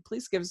YouTube,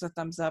 please give us a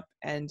thumbs up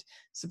and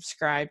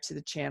subscribe to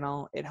the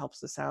channel. It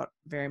helps us out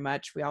very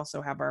much. We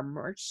also have our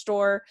merch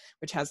store,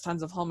 which has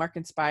tons of Hallmark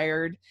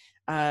inspired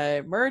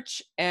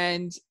merch,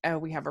 and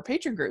we have our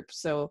Patreon group,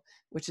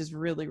 which is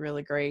really,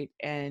 really great,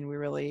 and we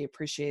really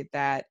appreciate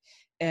that.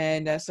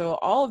 And so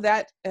all of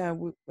that,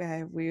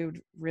 we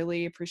would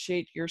really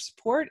appreciate your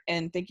support,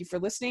 and thank you for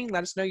listening.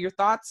 Let us know your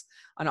thoughts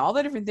on all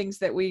the different things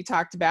that we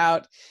talked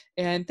about.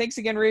 And thanks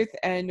again, Ruth,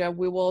 and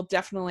we will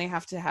definitely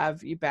have to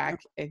have you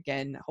back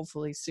again,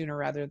 hopefully sooner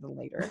rather than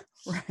later.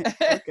 Right.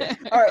 Okay.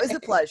 All right. It was a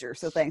pleasure.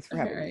 So thanks for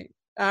All having me. right.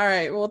 All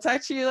right. We'll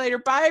talk to you later.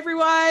 Bye,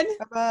 everyone.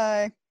 Bye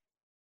bye.